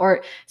myself.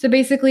 Or so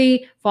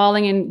basically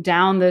falling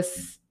down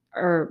this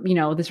or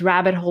this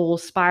rabbit hole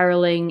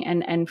spiraling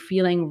and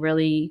feeling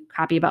really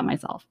crappy about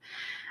myself.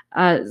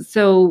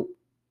 So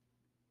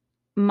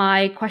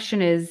my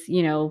question is,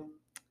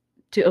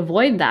 to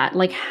avoid that,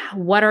 like,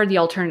 what are the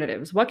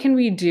alternatives? What can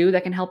we do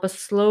that can help us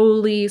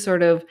slowly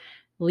sort of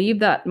leave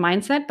that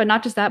mindset, but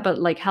not just that, but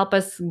like help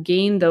us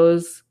gain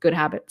those good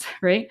habits,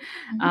 right?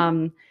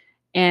 Mhm.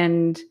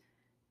 And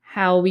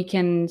how we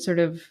can sort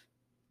of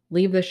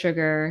leave the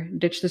sugar,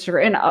 ditch the sugar.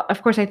 And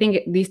of course, I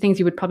think these things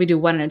you would probably do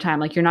one at a time.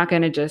 Like, you're not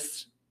going to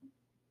just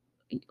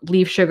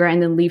leave sugar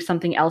and then leave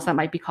something else that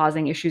might be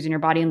causing issues in your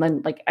body and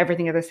then like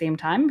everything at the same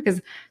time.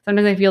 Because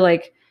sometimes I feel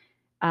like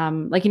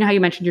how you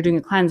mentioned you're doing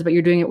a cleanse, but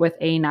you're doing it with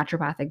a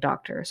naturopathic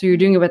doctor. So you're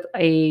doing it with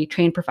a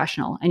trained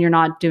professional, and you're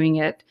not doing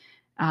it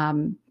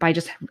by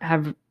just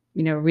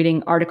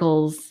reading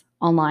articles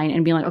online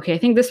and being like, okay, I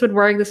think this would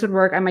work. This would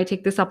work. I might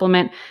take this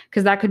supplement,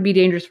 because that could be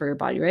dangerous for your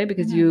body, right?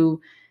 Because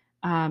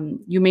Mhm.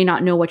 you may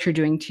not know what you're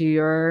doing to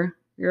your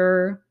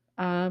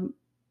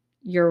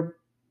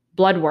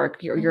blood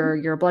work,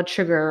 your blood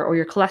sugar or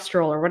your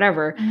cholesterol or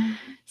whatever. Mhm.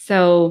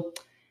 So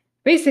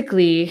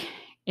basically,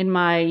 in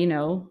my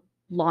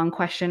long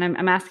question,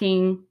 I'm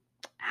asking,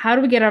 how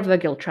do we get out of the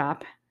guilt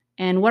trap,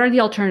 and what are the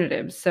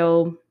alternatives?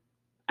 So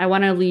I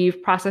want to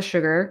leave processed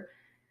sugar,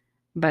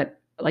 but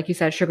like you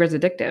said, sugar is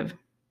addictive.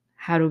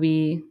 How do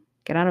we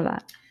get out of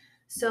that?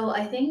 So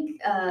I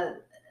think,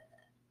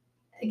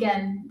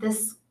 again,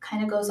 this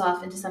kind of goes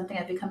off into something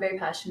I've become very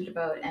passionate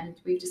about and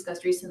we've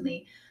discussed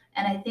recently.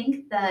 And I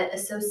think that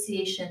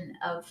association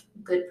of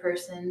good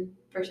person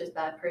versus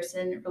bad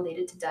person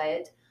related to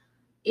diet,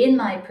 in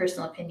my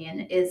personal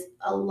opinion, is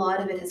a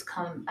lot of it has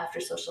come after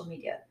social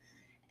media.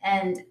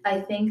 And I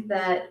think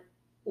that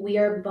we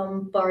are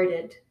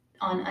bombarded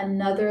on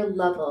another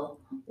level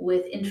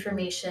with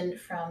information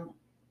from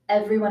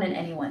everyone and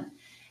anyone,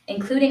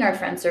 including our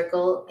friend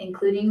circle,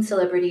 including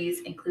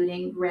celebrities,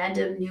 including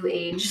random new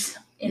age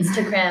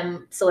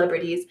Instagram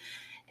celebrities.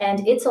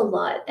 And it's a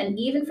lot. And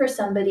even for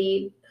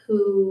somebody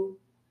who,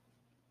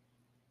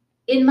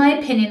 in my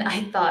opinion,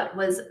 I thought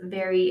was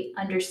very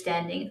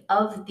understanding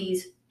of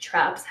these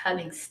traps,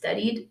 having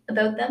studied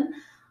about them,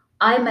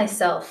 I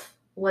myself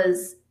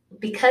was,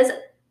 because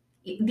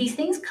these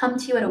things come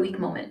to you at a weak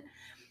moment.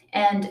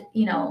 And,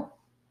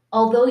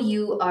 although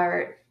you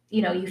are,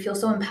 you feel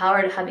so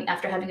empowered having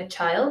after having a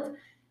child,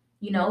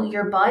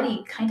 your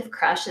body kind of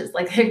crashes.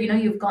 Like,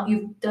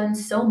 you've done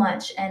so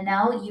much and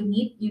now you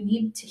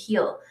need to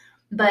heal.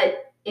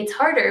 But it's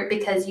harder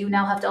because you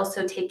now have to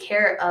also take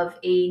care of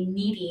a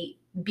needy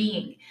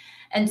being.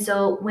 And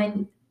so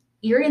when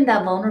you're in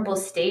that vulnerable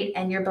state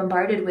and you're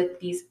bombarded with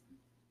these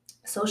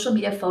social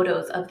media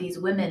photos of these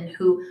women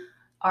who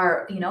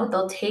are,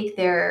 they'll take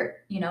their,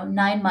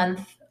 9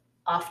 month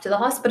off to the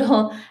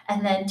hospital.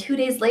 And then 2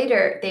 days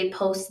later, they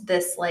post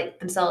this, like,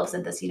 themselves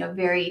in this,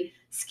 very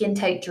skin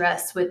tight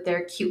dress with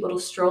their cute little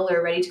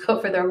stroller ready to go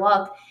for their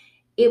walk.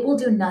 It will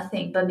do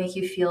nothing but make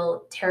you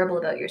feel terrible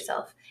about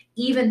yourself,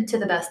 even to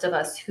the best of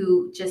us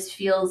who just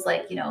feels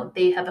like,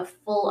 they have a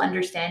full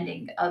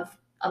understanding of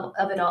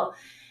it all.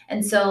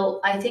 And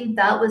so I think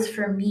that was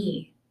for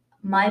me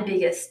my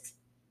biggest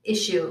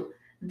issue,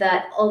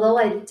 that although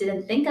I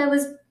didn't think I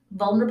was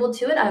vulnerable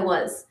to it, I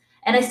was.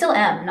 And I still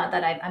am, not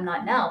that I'm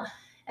not now.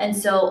 And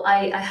so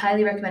I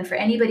highly recommend for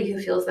anybody who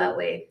feels that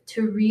way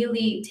to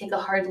really take a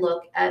hard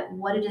look at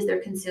what it is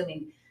they're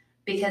consuming.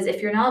 Because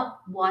if you're not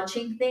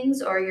watching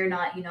things, or you're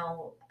not,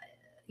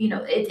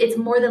 it's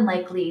more than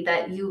likely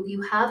that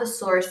you have a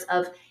source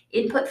of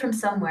input from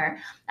somewhere.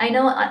 I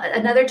know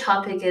another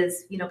topic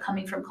is,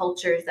 coming from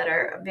cultures that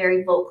are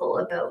very vocal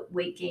about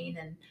weight gain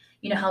and,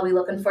 how we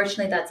look.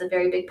 Unfortunately, that's a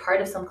very big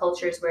part of some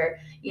cultures where,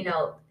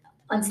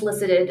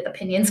 unsolicited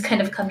opinions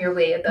kind of come your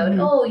way about, Mhm.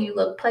 oh, you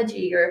look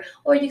pudgy, or,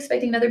 oh, are you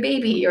expecting another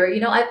baby, or,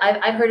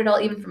 I've heard it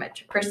all, even from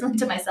it personally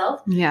to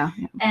myself. Yeah.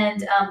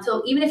 And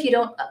so even if you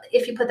don't,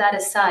 if you put that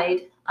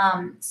aside,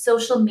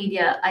 social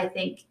media, I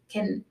think,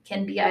 can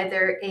be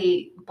either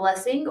a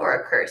blessing or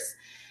a curse.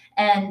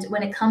 And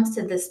when it comes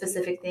to this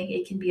specific thing,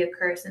 it can be a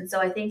curse. And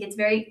so I think it's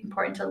very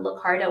important to look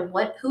hard at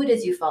who it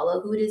is you follow,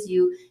 who it is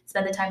you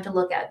spend the time to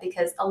look at,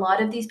 because a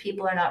lot of these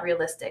people are not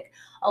realistic.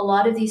 A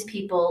lot of these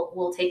people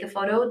will take a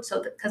photo,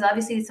 so because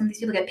obviously some of these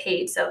people get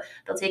paid, so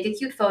they'll take a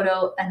cute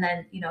photo, and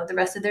then, the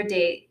rest of their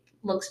day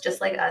looks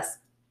just like us,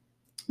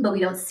 but we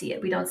don't see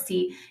it. We don't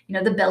see,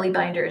 the belly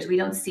binders. We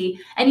don't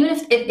see, and even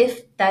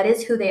if that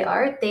is who they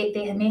are,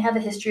 they may have a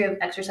history of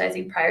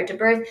exercising prior to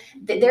birth.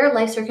 Their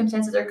life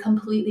circumstances are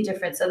completely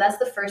different. So that's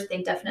the first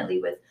thing,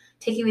 definitely, with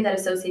taking away that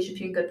association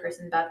between good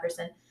person and bad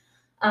person.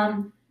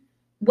 Um,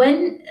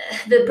 when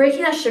the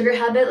breaking that sugar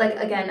habit, like,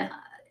 again,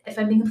 if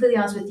I'm being completely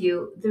honest with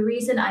you, the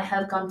reason I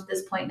have gone to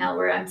this point now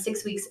where I'm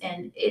 6 weeks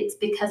in, it's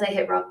because I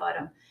hit rock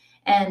bottom.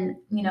 And,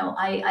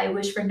 I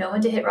wish for no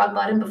one to hit rock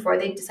bottom before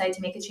they decide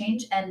to make a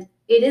change. And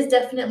it is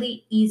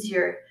definitely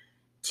easier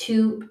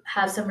to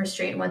have some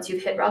restraint once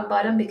you've hit rock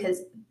bottom,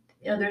 because,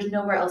 there's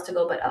nowhere else to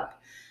go but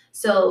up.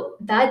 So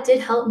that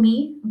did help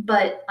me,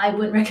 but I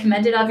wouldn't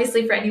recommend it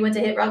obviously for anyone to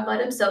hit rock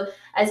bottom. So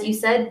as you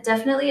said,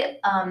 definitely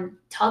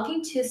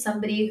talking to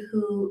somebody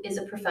who is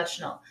a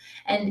professional.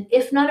 And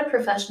if not a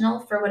professional,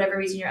 for whatever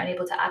reason you're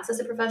unable to access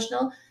a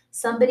professional,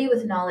 somebody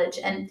with knowledge.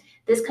 And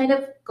this kind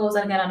of goes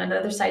on again on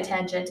another side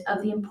tangent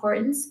of the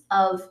importance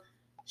of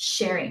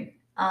sharing.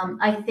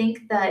 I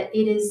think that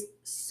it is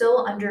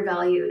so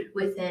undervalued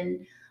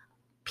within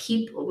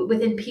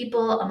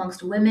people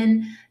amongst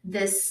women.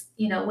 This,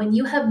 when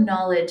you have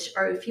knowledge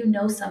or if you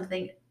know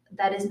something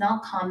that is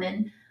not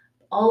common,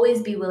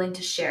 always be willing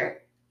to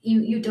share.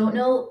 You don't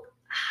know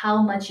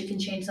how much you can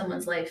change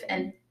someone's life.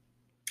 And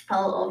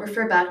I'll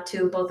refer back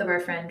to both of our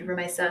friend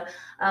Ramesa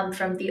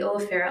from the O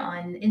Affair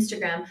on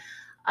Instagram.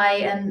 I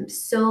am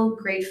so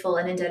grateful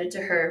and indebted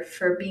to her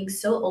for being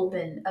so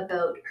open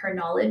about her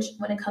knowledge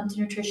when it comes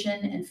to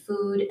nutrition and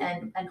food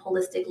and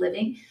holistic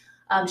living.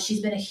 She's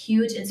been a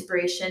huge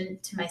inspiration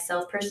to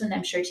myself personally,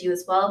 I'm sure to you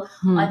as well,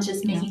 on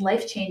just Yeah. making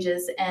life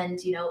changes and,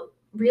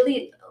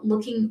 really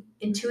looking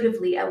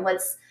intuitively at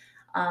what's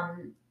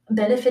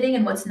benefiting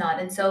and what's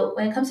not. And so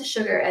when it comes to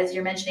sugar, as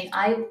you're mentioning,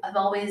 I have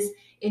always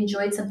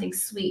enjoyed something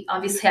sweet.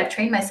 Obviously, I've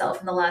trained myself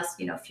in the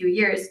last, few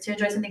years to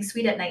enjoy something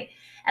sweet at night.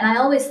 And I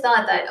always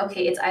thought that,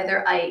 okay, it's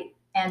either I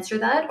answer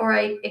that or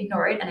I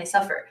ignore it and I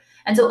suffer.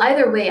 And so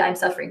either way, I'm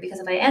suffering because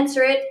if I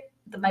answer it,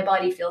 my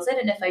body feels it.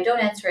 And if I don't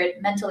answer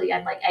it mentally,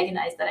 I'm like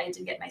agonized that I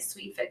didn't get my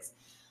sweet fix.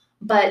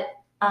 But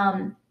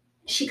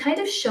she kind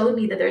of showed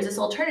me that there's this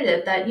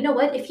alternative that, you know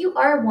what, if you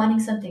are wanting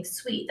something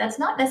sweet, that's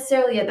not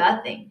necessarily a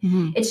bad thing.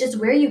 Mhm. It's just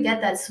where you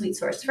get that sweet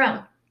source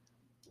from.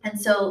 And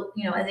so,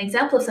 an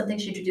example of something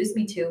she introduced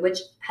me to, which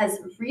has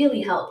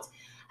really helped,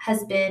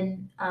 has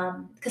been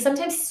because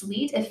sometimes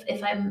sweet,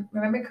 if I'm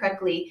remembering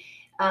correctly,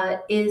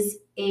 is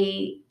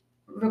a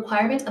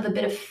requirement of a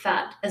bit of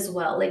fat as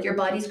well. Like your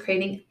body's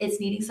craving, it's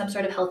needing some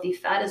sort of healthy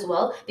fat as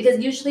well, because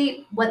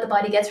usually what the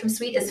body gets from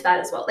sweet is fat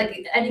as well.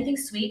 Like anything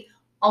sweet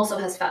also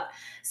has fat.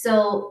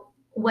 So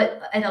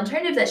what an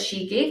alternative that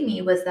she gave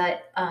me was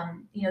that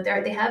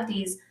they have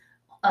these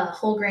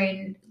whole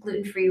grain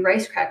gluten free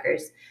rice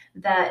crackers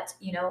that,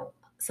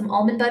 some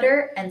almond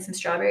butter and some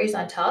strawberries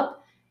on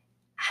top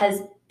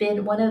has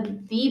been one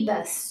of the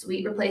best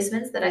sweet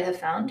replacements that I have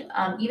found.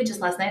 Even just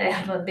last night, I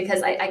had one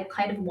because I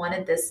kind of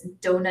wanted this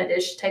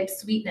donut-ish type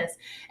sweetness.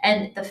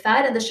 And the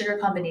fat and the sugar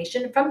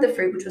combination from the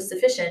fruit, which was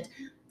sufficient,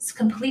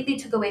 completely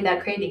took away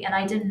that craving. And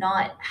I did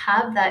not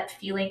have that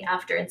feeling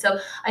after. And so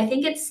I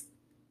think it's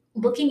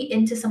looking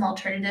into some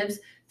alternatives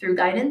through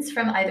guidance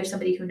from either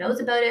somebody who knows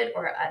about it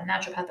or a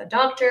naturopath, a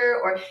doctor,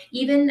 or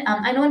even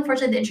I know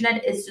unfortunately the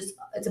internet is just,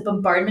 it's a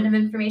bombardment of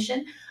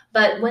information.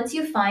 But once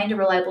you find a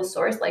reliable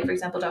source, like for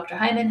example Dr.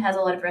 Hyman has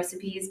a lot of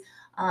recipes,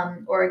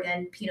 or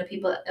again,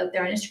 people out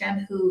there on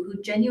Instagram who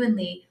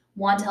genuinely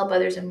want to help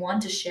others and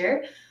want to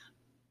share,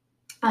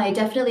 I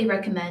definitely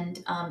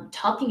recommend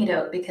talking it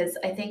out, because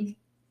I think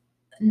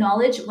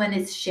knowledge, when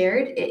it's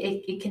shared,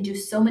 it can do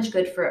so much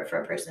good for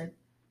a person.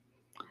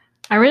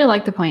 I really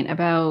like the point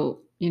about,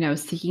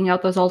 seeking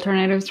out those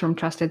alternatives from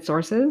trusted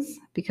sources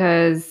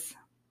because,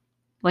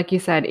 like you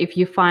said, if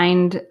you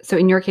find, so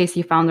in your case,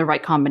 you found the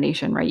right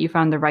combination, right? You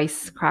found the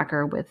rice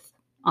cracker with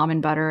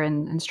almond butter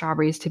and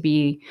strawberries to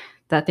be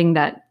that thing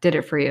that did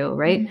it for you,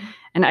 right? Mhm.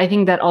 And I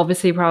think that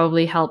obviously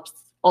probably helps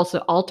also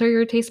alter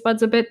your taste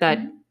buds a bit that,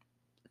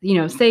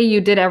 say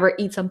you did ever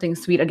eat something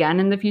sweet again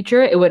in the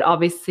future, it would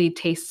obviously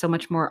taste so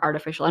much more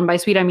artificial. And by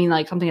sweet, I mean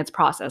like something that's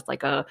processed,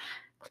 like a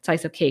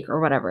slice of cake or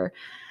whatever.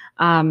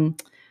 Um,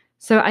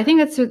 so I think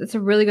that's a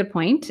really good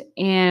point.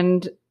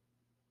 And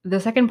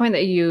the second point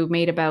that you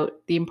made about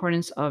the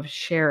importance of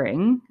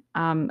sharing,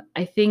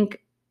 I think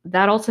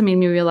that also made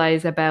me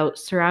realize about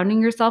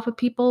surrounding yourself with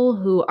people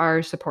who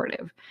are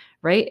supportive,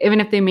 right?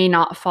 Even if they may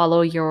not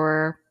follow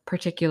your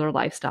particular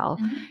lifestyle.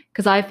 Mhm.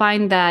 Because I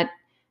find that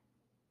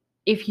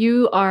if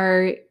you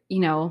are,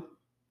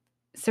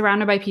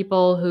 surrounded by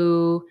people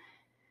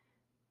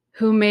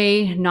who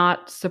may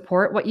not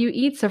support what you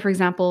eat. So, for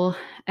example,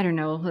 I don't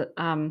know,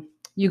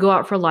 you go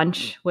out for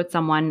lunch with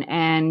someone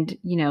and,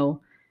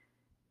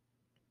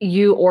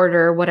 you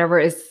order whatever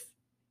is,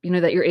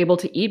 that you're able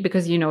to eat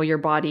because you know your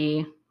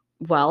body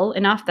well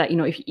enough that,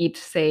 if you eat,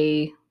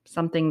 say,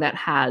 something that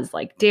has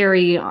like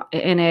dairy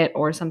in it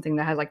or something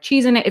that has like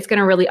cheese in it, it's going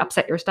to really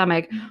upset your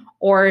stomach.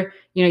 Or,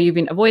 you've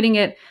been avoiding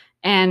it.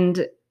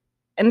 And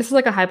this is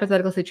like a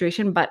hypothetical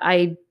situation, but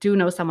I do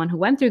know someone who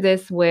went through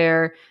this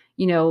where,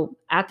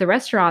 at the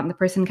restaurant, the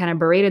person kind of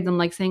berated them,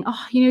 like saying,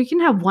 oh, you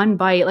can have one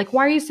bite. Like,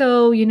 why are you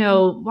so,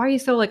 why are you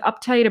so like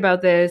uptight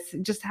about this?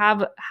 Just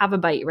have a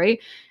bite, right?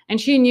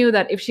 And she knew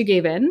that if she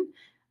gave in,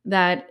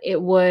 that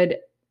it would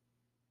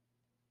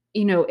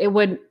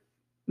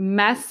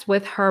mess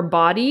with her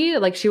body.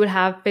 Like she would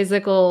have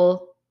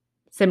physical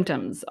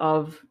symptoms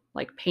of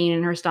like pain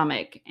in her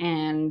stomach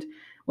and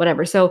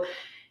whatever. So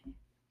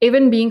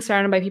even being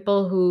surrounded by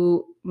people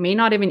who may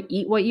not even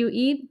eat what you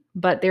eat,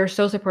 but they're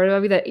so supportive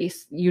of you that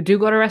you do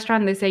go to a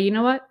restaurant and they say, you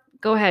know what,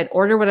 go ahead,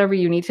 order whatever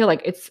you need to.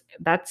 Like it's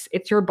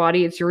your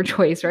body, it's your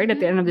choice, right? At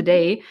the end of the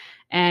day,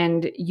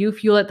 and you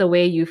fuel it the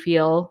way you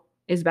feel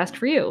is best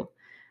for you.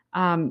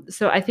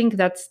 So I think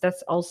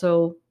that's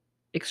also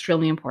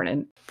extremely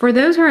important. For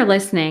those who are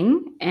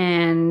listening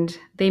and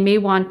they may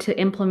want to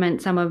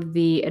implement some of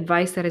the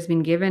advice that has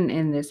been given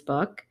in this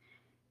book,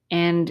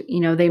 and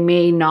they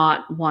may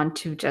not want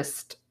to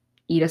just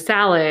eat a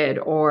salad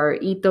or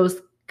eat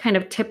those kind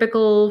of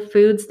typical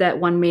foods that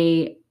one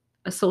may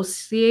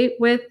associate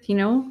with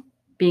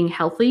being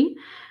healthy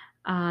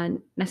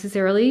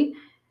necessarily,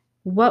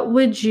 what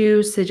would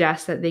you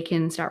suggest that they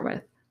can start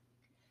with?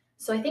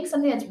 So I think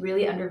something that's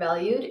really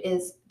undervalued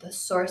is the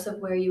source of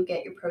where you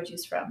get your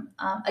produce from.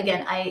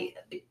 Again,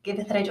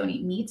 given that I don't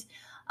eat meat,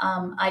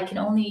 I can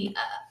only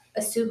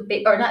assume,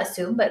 or not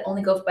assume, but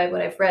only go by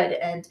what I've read.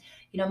 And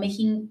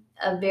making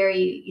a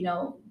very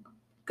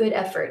good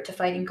effort to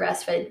finding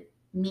grass-fed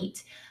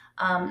meat.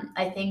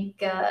 I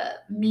think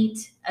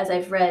meat, as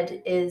I've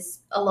read,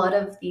 is a lot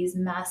of these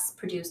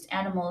mass-produced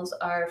animals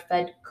are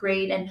fed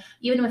grain, and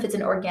even if it's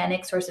an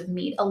organic source of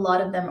meat, a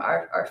lot of them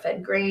are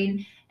fed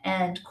grain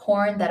and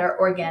corn that are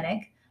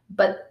organic,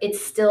 but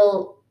it's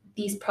still,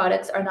 these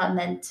products are not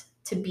meant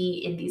to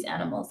be in these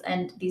animals,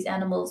 and these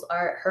animals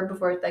are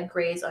herbivores that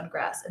graze on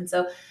grass. And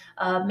so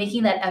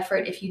making that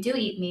effort, if you do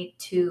eat meat,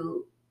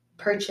 to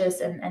purchase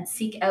and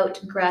seek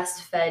out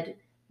grass-fed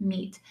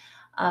meat.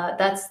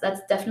 That's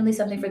definitely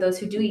something for those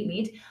who do eat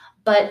meat.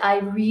 But I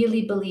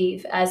really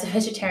believe, as a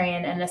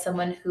vegetarian and as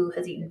someone who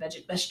has eaten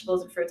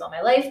vegetables and fruits all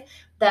my life,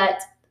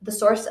 that the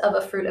source of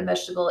a fruit and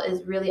vegetable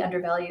is really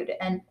undervalued.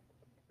 And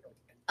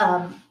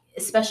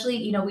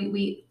especially,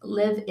 we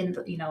live in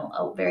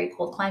a very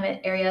cold climate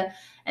area,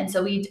 and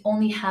so we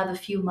only have a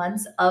few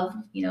months of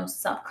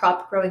some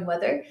crop growing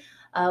weather.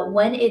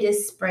 When it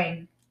is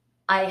spring,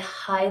 I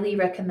highly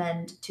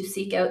recommend to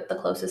seek out the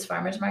closest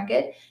farmers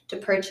market to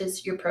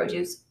purchase your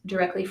produce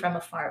directly from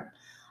a farm.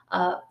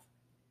 Uh,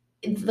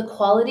 the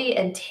quality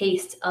and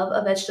taste of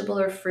a vegetable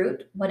or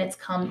fruit, when it's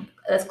come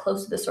as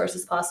close to the source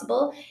as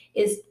possible,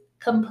 is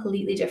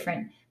completely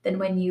different than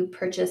when you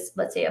purchase,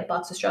 let's say, a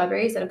box of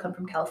strawberries that have come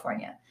from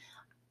California.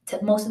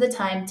 Most of the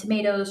time,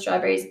 tomatoes,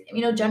 strawberries,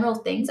 general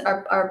things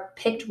are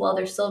picked while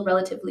they're still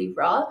relatively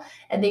raw,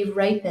 and they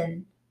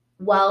ripen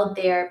while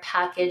they're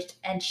packaged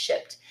and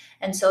shipped.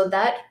 And so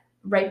that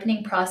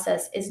ripening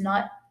process is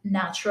not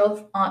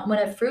natural. When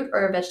a fruit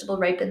or a vegetable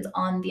ripens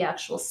on the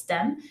actual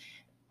stem,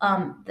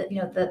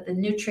 the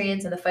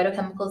nutrients and the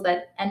phytochemicals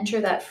that enter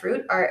that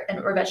fruit or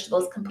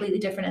vegetable is completely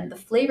different, and the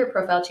flavor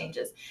profile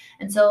changes.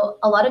 And so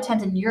a lot of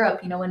times in Europe,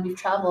 when we've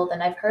traveled,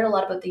 and I've heard a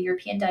lot about the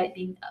European diet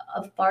being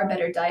a far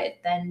better diet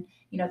than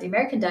the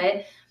American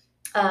diet.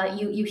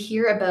 You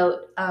hear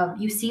about,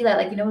 you see that,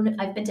 like, when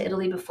I've been to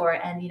Italy before,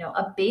 and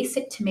a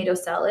basic tomato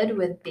salad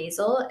with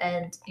basil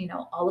and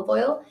olive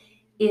oil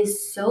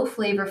is so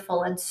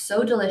flavorful and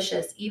so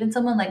delicious. Even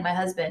someone like my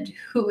husband,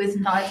 who is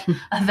not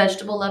a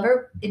vegetable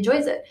lover,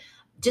 enjoys it,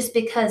 just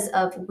because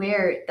of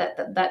where that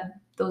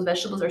those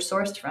vegetables are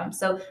sourced from.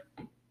 So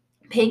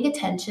paying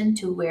attention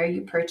to where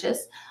you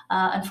purchase.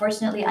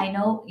 Unfortunately, I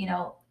know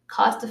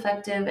cost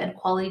effective and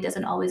quality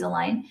doesn't always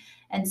align.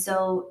 And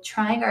so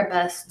trying our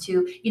best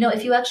to,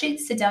 if you actually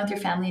sit down with your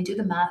family and do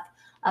the math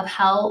of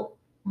how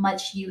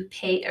much you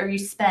pay or you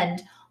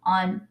spend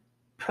on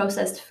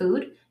processed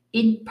food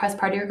as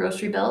part of your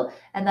grocery bill,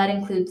 and that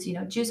includes,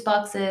 juice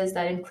boxes,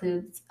 that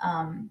includes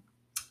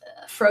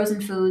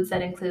frozen foods,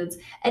 that includes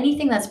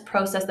anything that's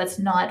processed that's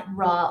not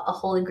raw, a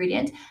whole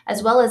ingredient,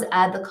 as well as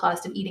add the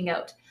cost of eating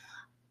out.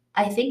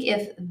 I think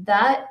if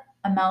that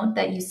amount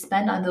that you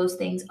spend on those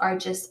things are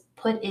just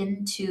put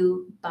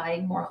into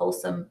buying more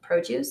wholesome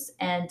produce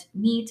and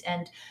meat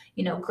and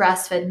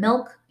grass-fed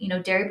milk,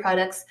 dairy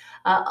products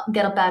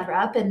get a bad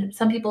rap, and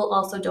some people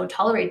also don't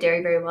tolerate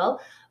dairy very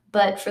well.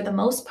 But for the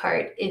most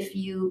part, if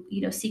you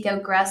seek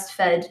out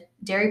grass-fed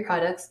dairy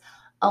products,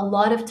 a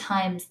lot of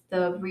times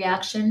the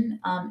reaction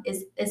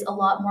is a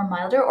lot more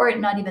milder, or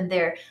not even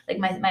there. Like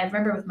I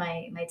remember with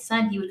my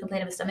son, he would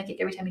complain of a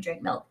stomachache every time he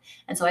drank milk,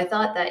 and so I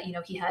thought that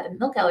he had a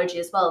milk allergy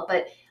as well.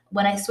 But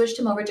when I switched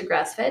him over to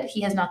grass-fed,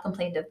 he has not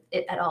complained of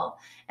it at all.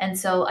 And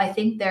so I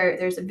think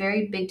there's a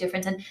very big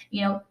difference, and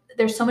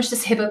there's so much to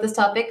say about this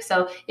topic.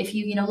 So if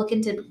you look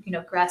into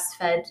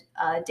grass-fed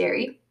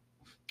dairy,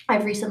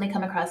 I've recently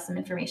come across some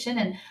information,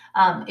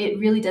 and it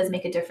really does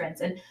make a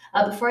difference. And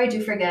before I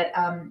do forget,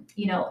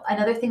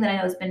 another thing that I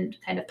know has been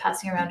kind of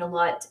passing around a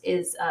lot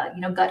is,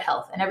 gut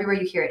health. And everywhere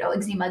you hear it, oh,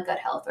 eczema, gut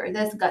health, or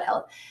this gut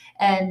health.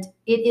 And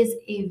it is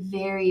a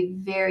very,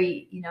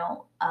 very,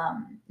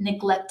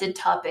 neglected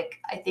topic,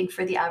 I think,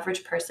 for the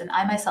average person.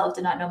 I myself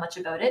did not know much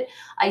about it.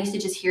 I used to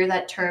just hear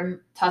that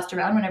term tossed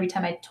around every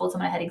time I told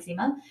someone I had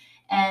eczema.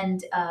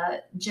 And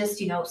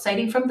just,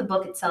 citing from the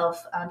book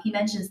itself, he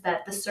mentions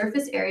that the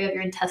surface area of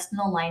your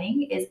intestinal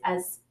lining is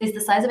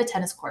the size of a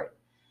tennis court.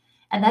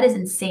 And that is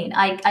insane.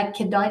 I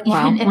cannot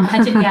even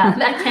imagine. Yeah,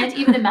 I can't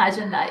even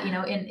imagine that,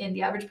 in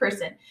the average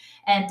person.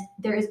 And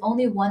there is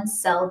only one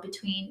cell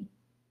between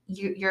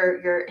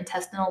your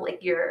intestinal, like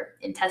your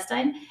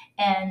intestine,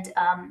 and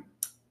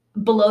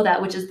below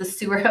that, which is the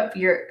sewer of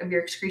your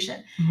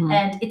excretion. Mm-hmm.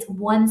 And it's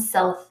one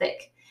cell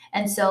thick.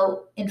 And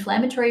so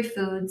inflammatory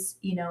foods,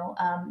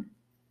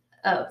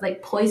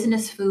 like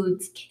poisonous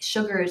foods,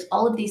 sugars,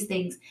 all of these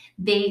things,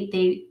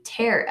 they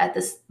tear at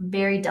this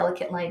very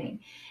delicate lining.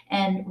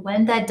 And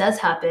when that does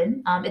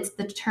happen, it's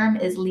the term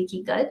is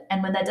leaky gut.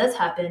 And when that does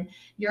happen,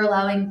 you're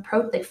allowing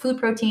like food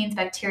proteins,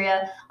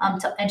 bacteria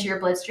to enter your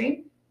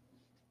bloodstream.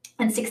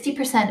 And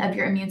 60% of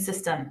your immune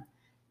system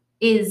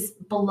is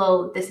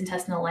below this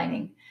intestinal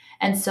lining.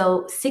 And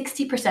so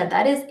 60%,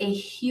 that is a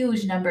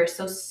huge number.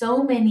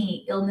 So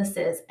many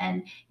illnesses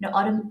and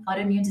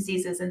autoimmune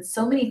diseases and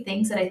so many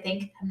things that I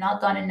think have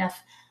not gotten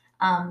enough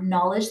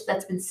knowledge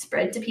that's been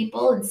spread to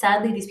people. And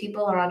sadly, these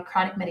people are on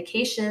chronic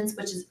medications,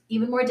 which is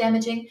even more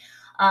damaging.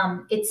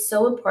 It's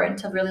so important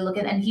to really look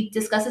at, and he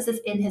discusses this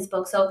in his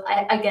book. So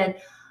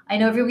I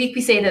know every week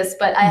we say this,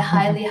 but I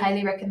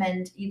highly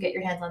recommend you get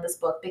your hands on this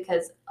book,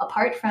 because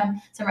apart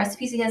from some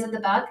recipes he has at the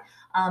back,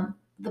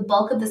 the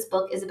bulk of this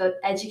book is about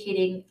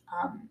educating,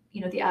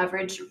 the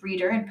average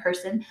reader and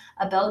person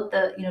about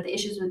the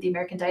issues with the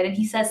American diet. And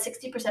he says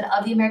 60%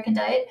 of the American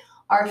diet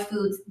are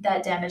foods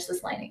that damage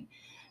this lining.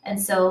 And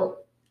so,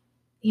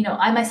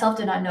 I myself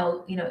did not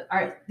know,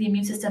 the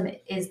immune system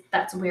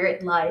that's where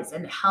it lies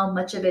and how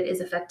much of it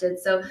is affected.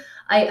 So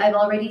I've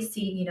already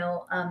seen,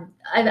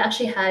 I've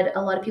actually had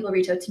a lot of people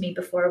reach out to me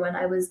before when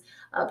I was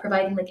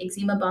providing like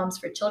eczema balms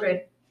for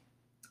children.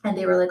 And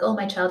they were like, oh,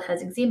 my child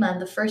has eczema.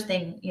 And the first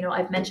thing,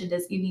 I've mentioned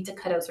is you need to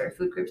cut out certain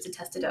food groups to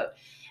test it out.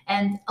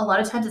 And a lot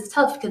of times it's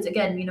tough because,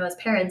 again, as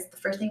parents,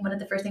 one of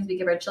the first things we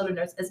give our children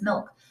is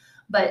milk.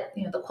 But,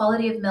 the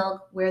quality of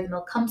milk, where the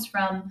milk comes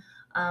from,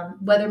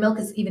 whether milk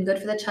is even good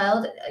for the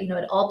child,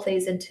 it all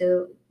plays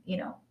into,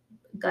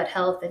 gut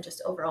health and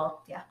just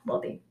overall,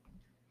 well-being.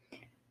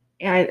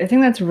 Yeah, I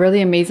think that's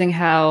really amazing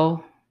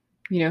how,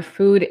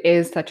 food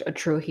is such a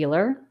true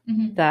healer.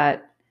 Mm-hmm.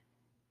 That,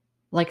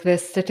 like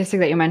this statistic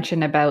that you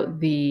mentioned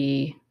about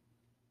the,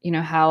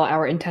 how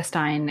our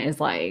intestine is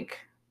like,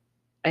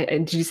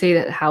 did you say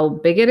that how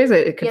big it is?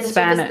 It could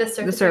span the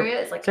surface area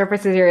is like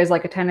surface area is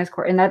like a tennis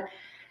court. And that,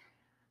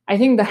 I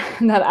think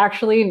that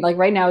actually, like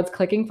right now it's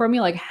clicking for me,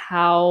 like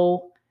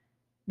how,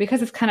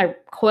 because it's kind of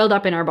coiled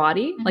up in our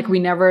body, mm-hmm. like we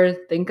never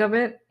think of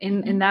it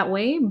in that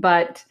way.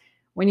 But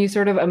when you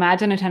sort of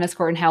imagine a tennis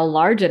court and how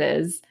large it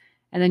is,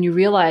 and then you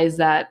realize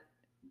that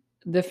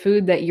the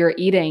food that you're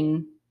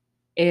eating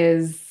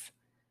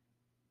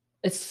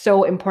it's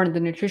so important, the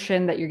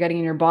nutrition that you're getting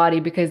in your body,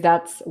 because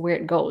that's where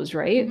it goes,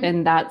 right? Mm-hmm.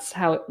 And that's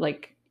how,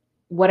 like,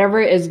 whatever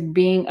is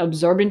being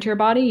absorbed into your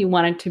body, you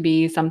want it to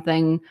be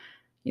something,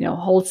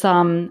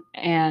 wholesome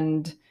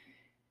and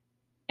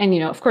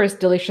of course,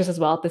 delicious as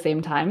well at the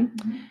same time.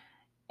 Mm-hmm.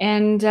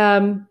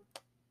 And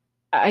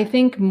I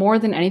think more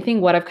than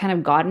anything, what I've kind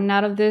of gotten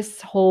out of this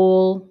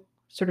whole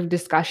sort of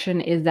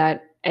discussion is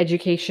that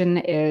education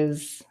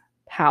is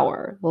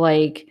power.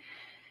 Like,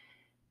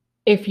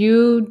 if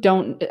you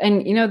don't,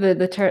 and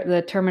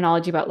the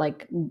terminology about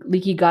like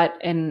leaky gut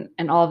and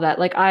all of that,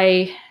 like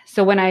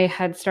so when I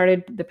had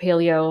started the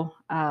paleo,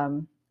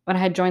 when I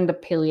had joined the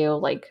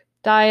paleo like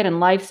diet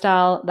and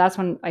lifestyle, that's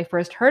when I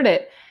first heard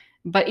it.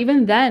 But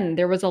even then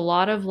there was a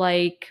lot of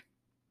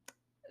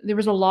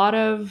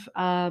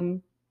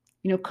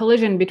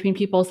collision between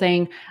people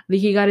saying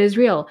leaky gut is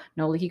real.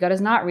 No, leaky gut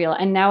is not real.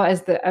 And now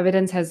as the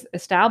evidence has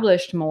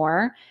established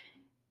more,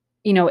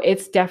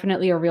 it's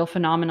definitely a real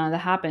phenomenon that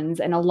happens.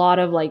 And a lot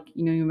of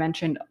you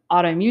mentioned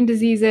autoimmune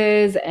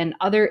diseases and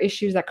other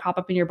issues that crop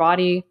up in your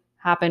body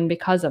happen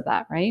because of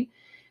that, right?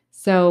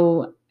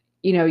 So,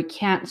 you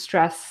can't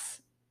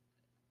stress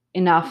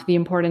enough the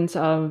importance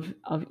of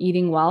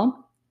eating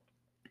well.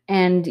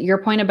 And your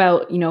point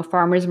about,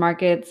 farmers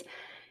markets,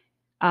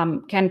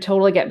 can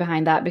totally get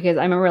behind that, because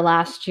I remember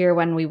last year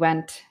when we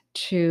went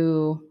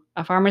to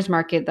a farmers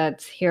market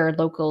that's here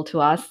local to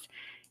us.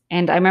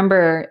 And I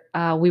remember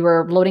we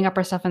were loading up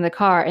our stuff in the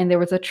car, and there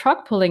was a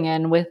truck pulling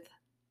in with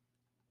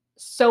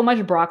so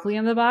much broccoli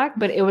in the back,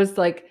 but it was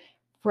like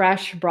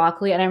fresh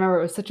broccoli. And I remember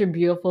it was such a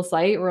beautiful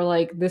sight. We're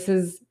like, this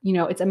is,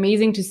 it's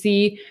amazing to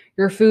see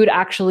your food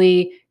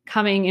actually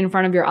coming in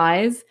front of your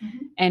eyes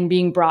mm-hmm. and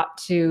being brought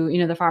to,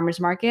 the farmer's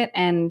market.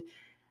 And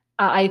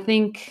I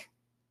think,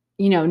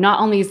 not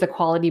only is the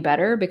quality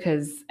better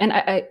because, and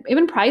I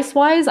even price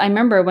wise, I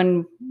remember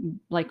when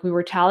we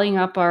were tallying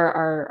up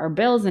our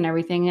bills and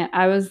everything,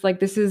 I was like,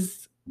 this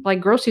is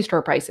like grocery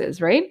store prices,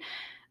 right?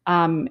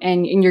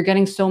 And you're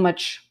getting so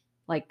much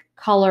like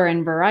color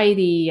and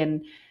variety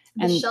and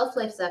the shelf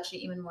life is actually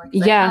even more.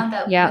 Yeah, I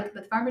found that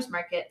with farmers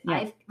market,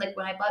 when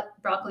I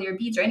bought broccoli or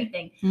beets or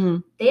anything, mm-hmm.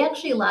 they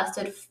actually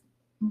lasted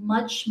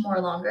much more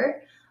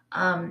longer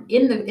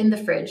in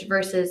the fridge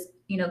versus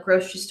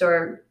grocery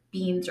store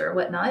beans or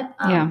whatnot.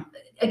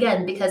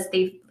 Again, because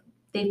they've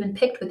been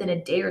picked within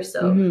a day or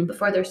so mm-hmm.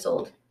 before they're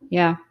sold.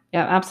 Yeah,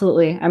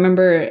 absolutely. I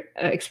remember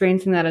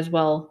experiencing that as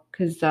well,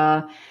 because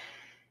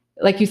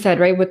like you said,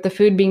 right, with the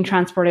food being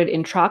transported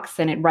in trucks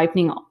and it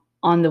ripening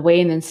on the way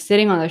and then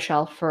sitting on the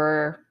shelf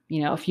for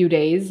a few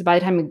days, by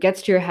the time it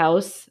gets to your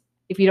house,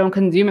 if you don't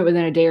consume it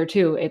within a day or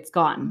two, it's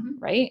gone, mm-hmm.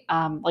 right?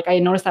 Like I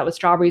noticed that with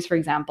strawberries, for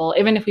example.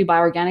 Even if we buy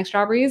organic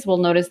strawberries, we'll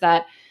notice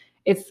that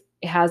it's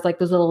it has like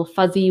those little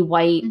fuzzy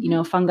white,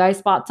 Mm-hmm. fungi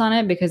spots on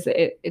it because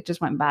it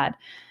just went bad.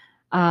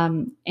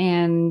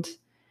 And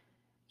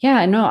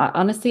yeah, no,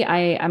 honestly,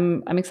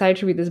 I'm excited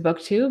to read this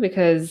book too,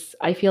 because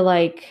I feel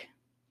like,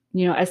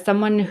 as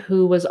someone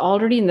who was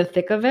already in the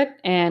thick of it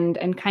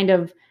and kind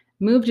of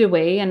moved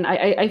away, and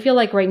I feel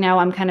like right now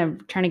I'm kind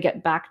of trying to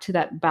get back to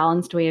that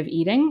balanced way of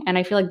eating. And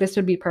I feel like this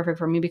would be perfect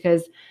for me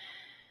because,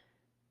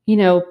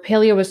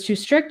 paleo was too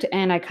strict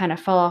and I kind of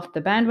fell off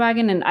the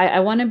bandwagon. And I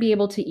want to be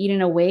able to eat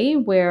in a way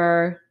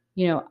where,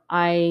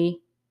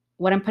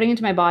 what I'm putting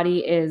into my body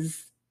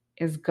is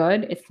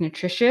good, it's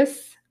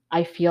nutritious,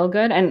 I feel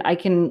good, and I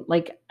can,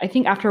 like, I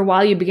think after a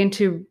while you begin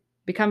to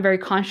become very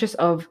conscious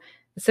of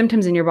the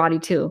symptoms in your body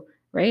too,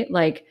 right?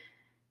 Like,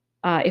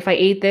 if I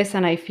ate this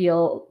and I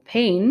feel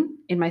pain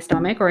in my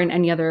stomach or in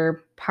any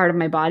other part of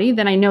my body,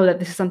 then I know that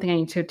this is something I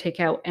need to take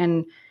out.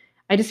 And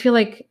I just feel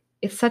like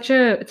it's such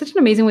an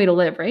amazing way to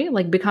live, right?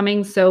 Like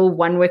becoming so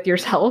one with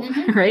yourself,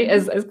 Mm-hmm. right?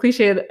 Mm-hmm. As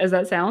cliche as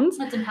that sounds.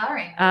 That's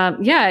empowering.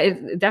 Yeah,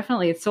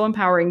 it's so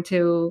empowering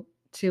to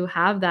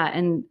have that,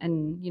 and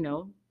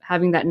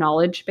having that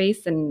knowledge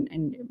base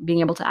and being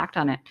able to act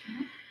on it.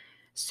 Mm-hmm.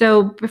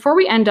 So before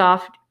we end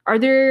off, are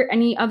there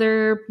any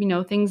other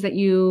things that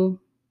you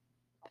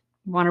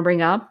want to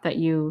bring up that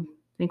you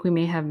think we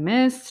may have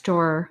missed,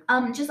 or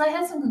Just I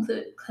had some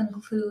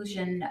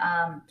conclusion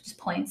just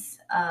points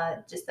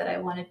just that I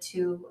wanted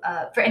to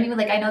for anyone,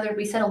 like I know that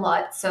we said a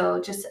lot, so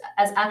just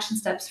as action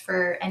steps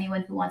for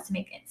anyone who wants to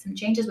make some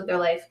changes with their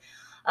life.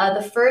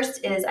 The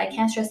first is I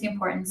can't stress the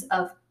importance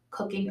of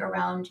cooking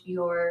around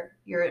your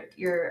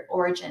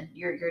origin,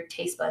 your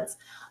taste buds.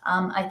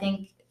 I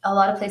think a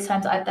lot of place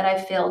times that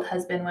I've failed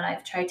has been when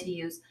I've tried to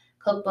use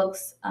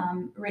cookbooks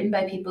written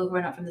by people who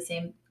are not from the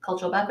same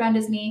cultural background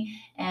as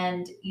me,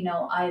 and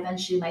I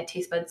eventually, my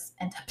taste buds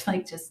end up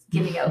like just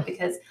giving out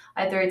because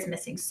either it's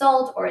missing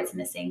salt or it's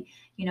missing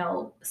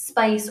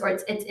spice, or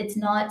it's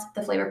not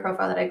the flavor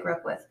profile that I grew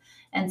up with.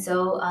 And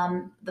so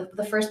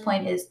the first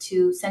point is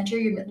to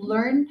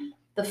learn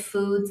the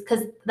foods,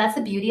 because that's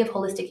the beauty of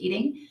holistic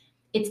eating.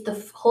 It's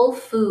the whole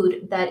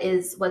food that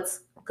is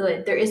what's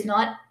good. There is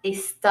not a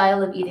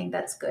style of eating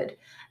that's good.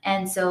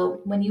 And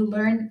so when you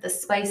learn the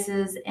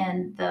spices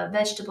and the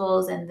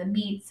vegetables and the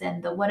meats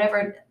and the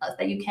whatever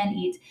that you can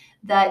eat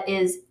that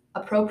is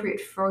appropriate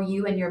for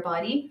you and your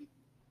body,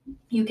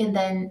 you can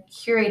then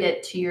curate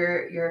it to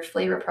your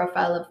flavor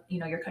profile of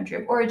your country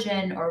of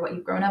origin or what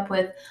you've grown up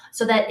with,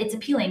 so that it's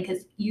appealing,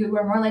 because you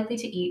are more likely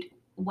to eat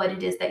what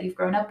it is that you've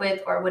grown up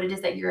with or what it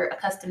is that you're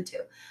accustomed to.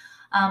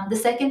 The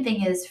second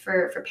thing is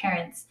for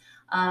parents.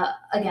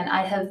 Again,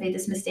 I have made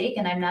this mistake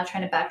and I'm now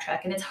trying to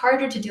backtrack. And it's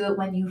harder to do it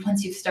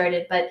once you've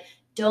started, but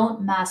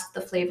don't mask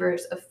the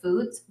flavors of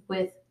foods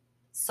with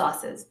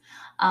sauces.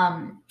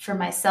 For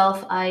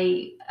myself,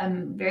 I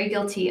am very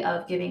guilty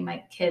of giving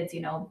my kids,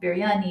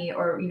 biryani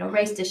or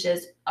rice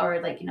dishes,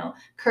 or like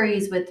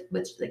curries with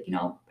like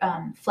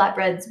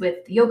flatbreads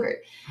with yogurt.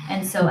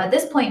 And so at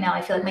this point now,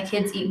 I feel like my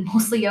kids eat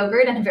mostly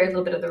yogurt and a very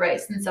little bit of the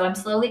rice. And so I'm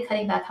slowly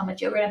cutting back how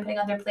much yogurt I'm putting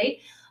on their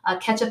plate.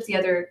 Ketchup's the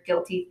other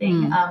guilty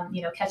thing.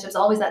 Ketchup's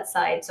always that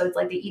side, so it's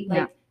like they eat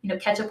like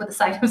ketchup with a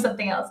side of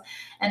something else.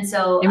 And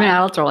so even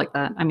adults are like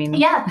that. I mean,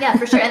 yeah,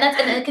 for sure. And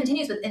it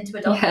continues into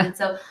adulthood. Yeah. And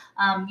so,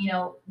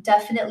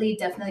 definitely,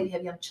 if you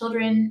have young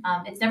children,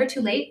 it's never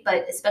too late,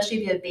 but especially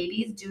if you have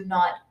babies, do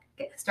not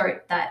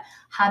start that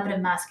habit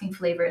of masking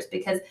flavors,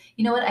 because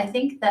you know what? I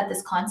think that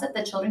this concept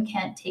that children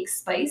can't take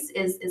spice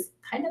is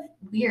kind of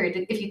weird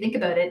if you think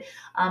about it.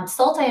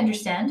 Salt, I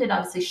understand, and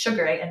obviously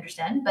sugar, I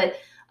understand, but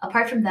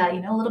apart from that,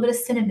 a little bit of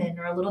cinnamon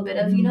or a little bit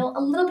of,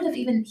 a little bit of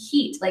even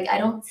heat, like I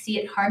don't see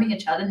it harming a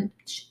child, and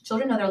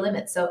children know their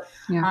limits. So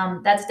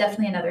that's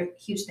definitely another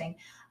huge thing.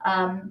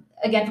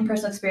 Again, from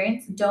personal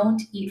experience,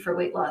 don't eat for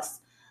weight loss.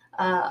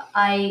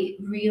 I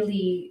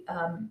really,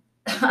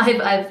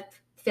 I've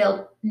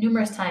failed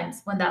numerous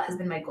times when that has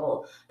been my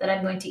goal, that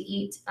I'm going to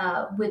eat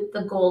with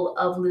the goal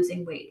of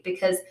losing weight,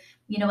 because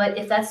you know what,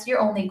 if that's your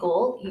only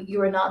goal,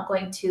 you are not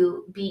going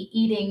to be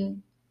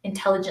eating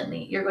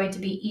intelligently. You're going to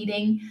be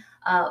eating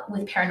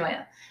with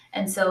paranoia.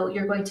 And so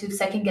you're going to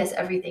second guess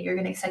everything. You're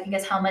going to second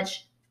guess how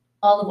much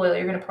olive oil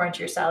you're going to pour into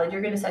your salad.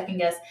 You're going to second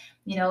guess,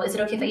 is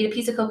it okay if I eat a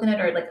piece of coconut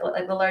or like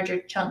a larger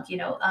chunk?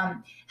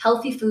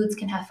 Healthy foods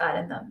can have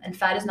fat in them, and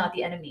fat is not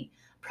the enemy.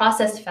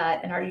 Processed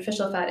fat and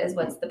artificial fat is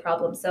what's the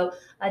problem. So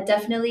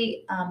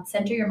definitely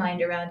center your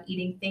mind around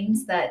eating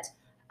things that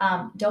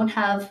don't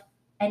have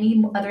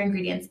any other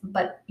ingredients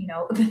but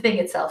the thing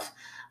itself.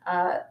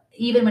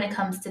 Even when it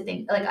comes to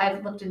things like,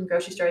 I've looked in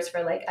grocery stores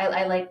for like,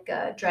 I like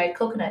dried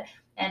coconut,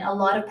 and a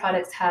lot of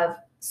products have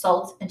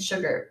salt and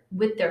sugar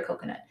with their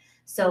coconut.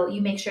 So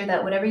you make sure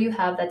that whatever you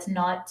have that's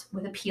not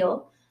with a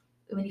peel,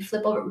 when you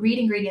flip over, read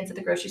ingredients at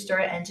the grocery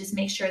store and just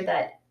make sure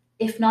that,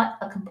 if not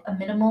a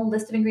minimal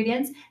list of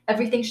ingredients,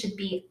 everything should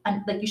be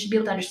like, you should be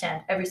able to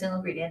understand every single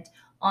ingredient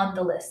on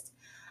the list.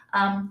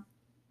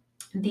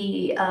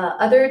 The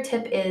other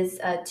tip is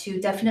to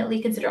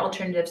definitely consider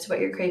alternatives to what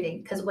you're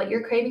craving, because what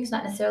you're craving is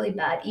not necessarily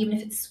bad, even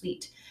if it's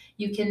sweet.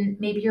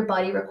 Maybe your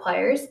body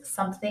requires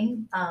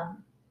something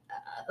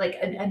like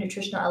a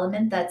nutritional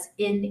element that's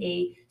in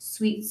a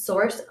sweet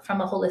source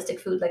from a holistic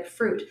food like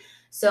fruit.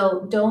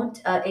 So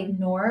don't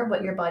ignore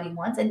what your body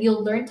wants, and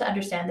you'll learn to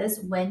understand this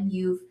when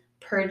you've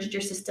purged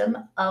your system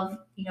of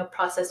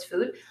processed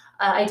food.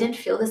 I didn't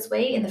feel this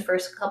way in the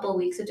first couple of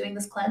weeks of doing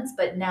this cleanse,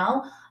 but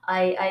now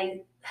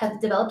I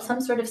have developed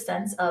some sort of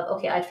sense of,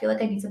 okay, I feel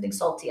like I need something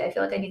salty. I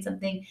feel like I need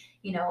something,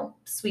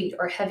 sweet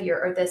or heavier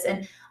or this.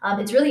 And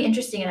it's really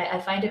interesting. And I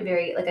find it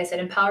very, like I said,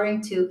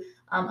 empowering to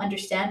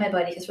understand my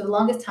body. Because for the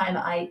longest time,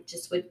 I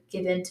just would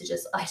give in to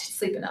I didn't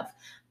sleep enough.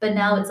 But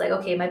now it's like,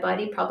 okay, my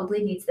body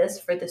probably needs this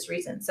for this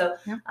reason. So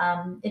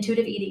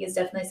intuitive eating is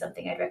definitely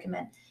something I'd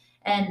recommend.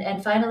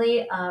 And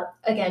finally,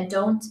 again,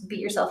 don't beat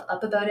yourself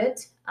up about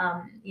it.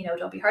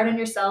 Don't be hard on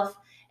yourself,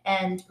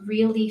 and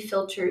really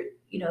filter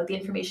the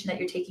information that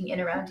you're taking in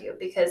around you,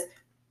 because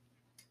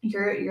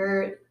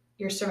your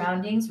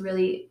surroundings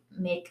really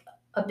make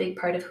a big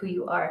part of who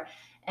you are.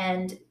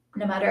 And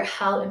no matter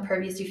how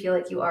impervious you feel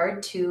like you are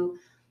to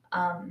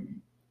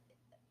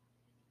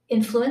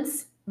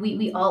influence,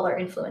 we all are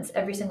influenced,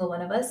 every single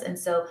one of us. And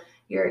so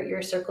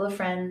your circle of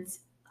friends,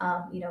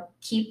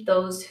 keep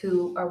those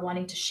who are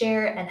wanting to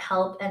share and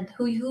help, and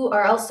who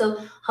are also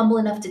humble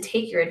enough to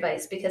take your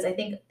advice, because I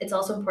think it's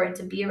also important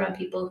to be around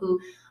people who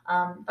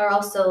are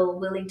also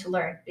willing to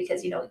learn,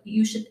 because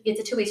it's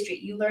a two-way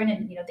street. You learn,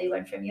 and they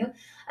learn from you,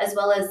 as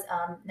well as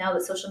now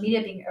with social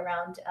media being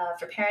around,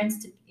 for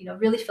parents to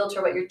really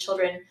filter what your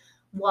children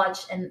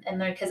watch and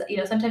learn, because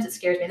sometimes it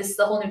scares me. This is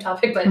a whole new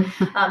topic, but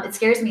it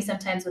scares me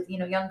sometimes with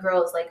young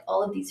girls, like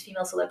all of these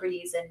female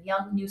celebrities and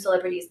young new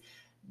celebrities.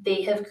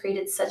 They have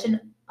created such an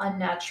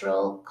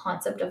unnatural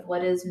concept of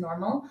what is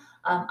normal.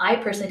 I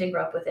personally didn't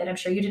grow up with it. I'm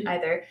sure you didn't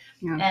either.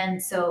 Yeah.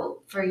 And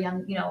so for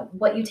young,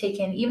 what you take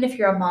in, even if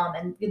you're a mom,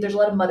 and there's a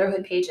lot of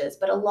motherhood pages,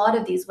 but a lot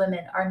of these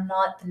women are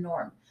not the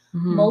norm.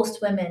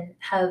 Most women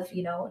have,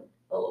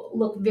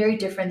 look very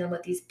different than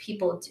what these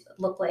people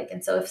look like.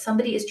 And so if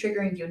somebody is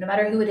triggering you, no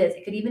matter who it is,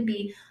 it could even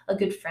be a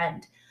good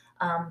friend.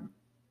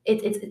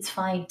 It's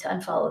fine to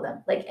unfollow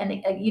them. Like,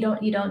 and you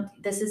don't,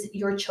 this is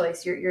your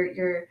choice.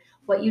 Your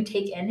what you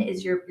take in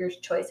is your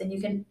choice, and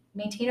you can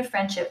maintain a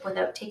friendship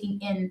without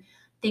taking in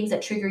things that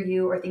trigger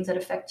you or things that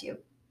affect you.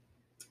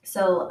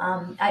 So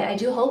I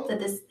do hope that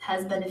this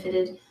has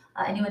benefited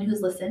anyone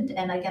who's listened.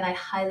 And again, I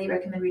highly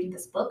recommend reading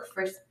this book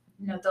for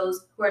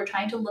those who are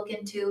trying to look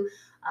into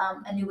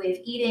a new way of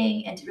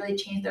eating and to really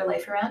change their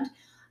life around.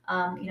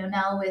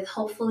 Now with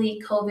hopefully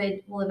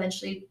COVID will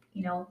eventually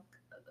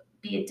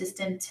be a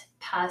distant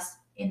past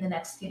in the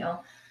next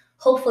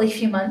hopefully a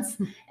few months.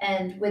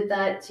 And with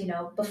that,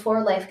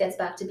 before life gets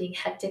back to being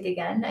hectic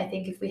again, I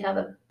think if we have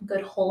a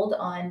good hold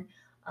on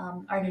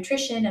our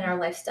nutrition and our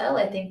lifestyle,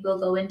 I think we'll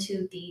go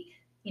into the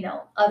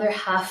other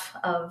half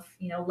of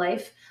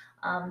life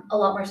a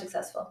lot more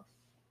successful.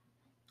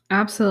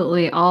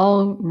 Absolutely.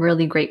 All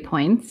really great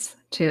points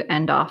to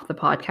end off the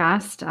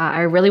podcast.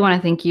 I really want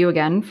to thank you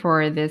again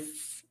for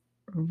this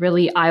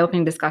really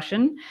eye-opening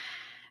discussion,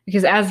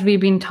 because as we've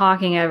been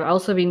talking, I've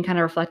also been kind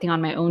of reflecting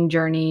on my own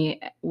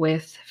journey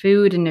with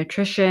food and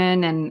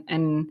nutrition, and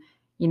I'm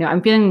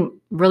feeling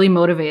really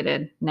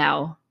motivated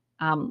now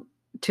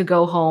to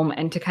go home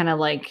and to kind of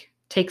like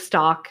take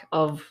stock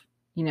of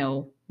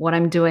what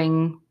I'm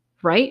doing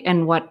right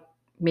and what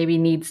maybe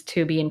needs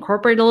to be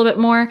incorporated a little bit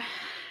more.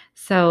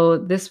 So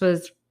this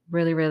was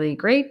really, really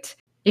great.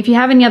 If you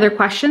have any other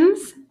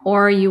questions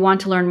or you want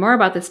to learn more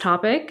about this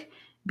topic,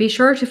 be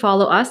sure to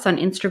follow us on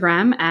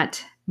Instagram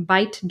at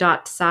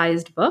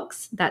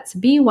byte.sizedbooks. That's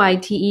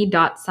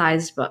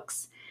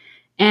byte.sizedbooks.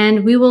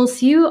 And we will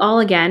see you all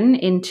again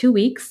in 2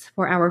 weeks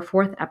for our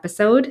 4th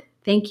episode.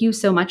 Thank you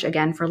so much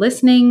again for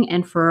listening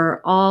and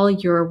for all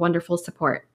your wonderful support.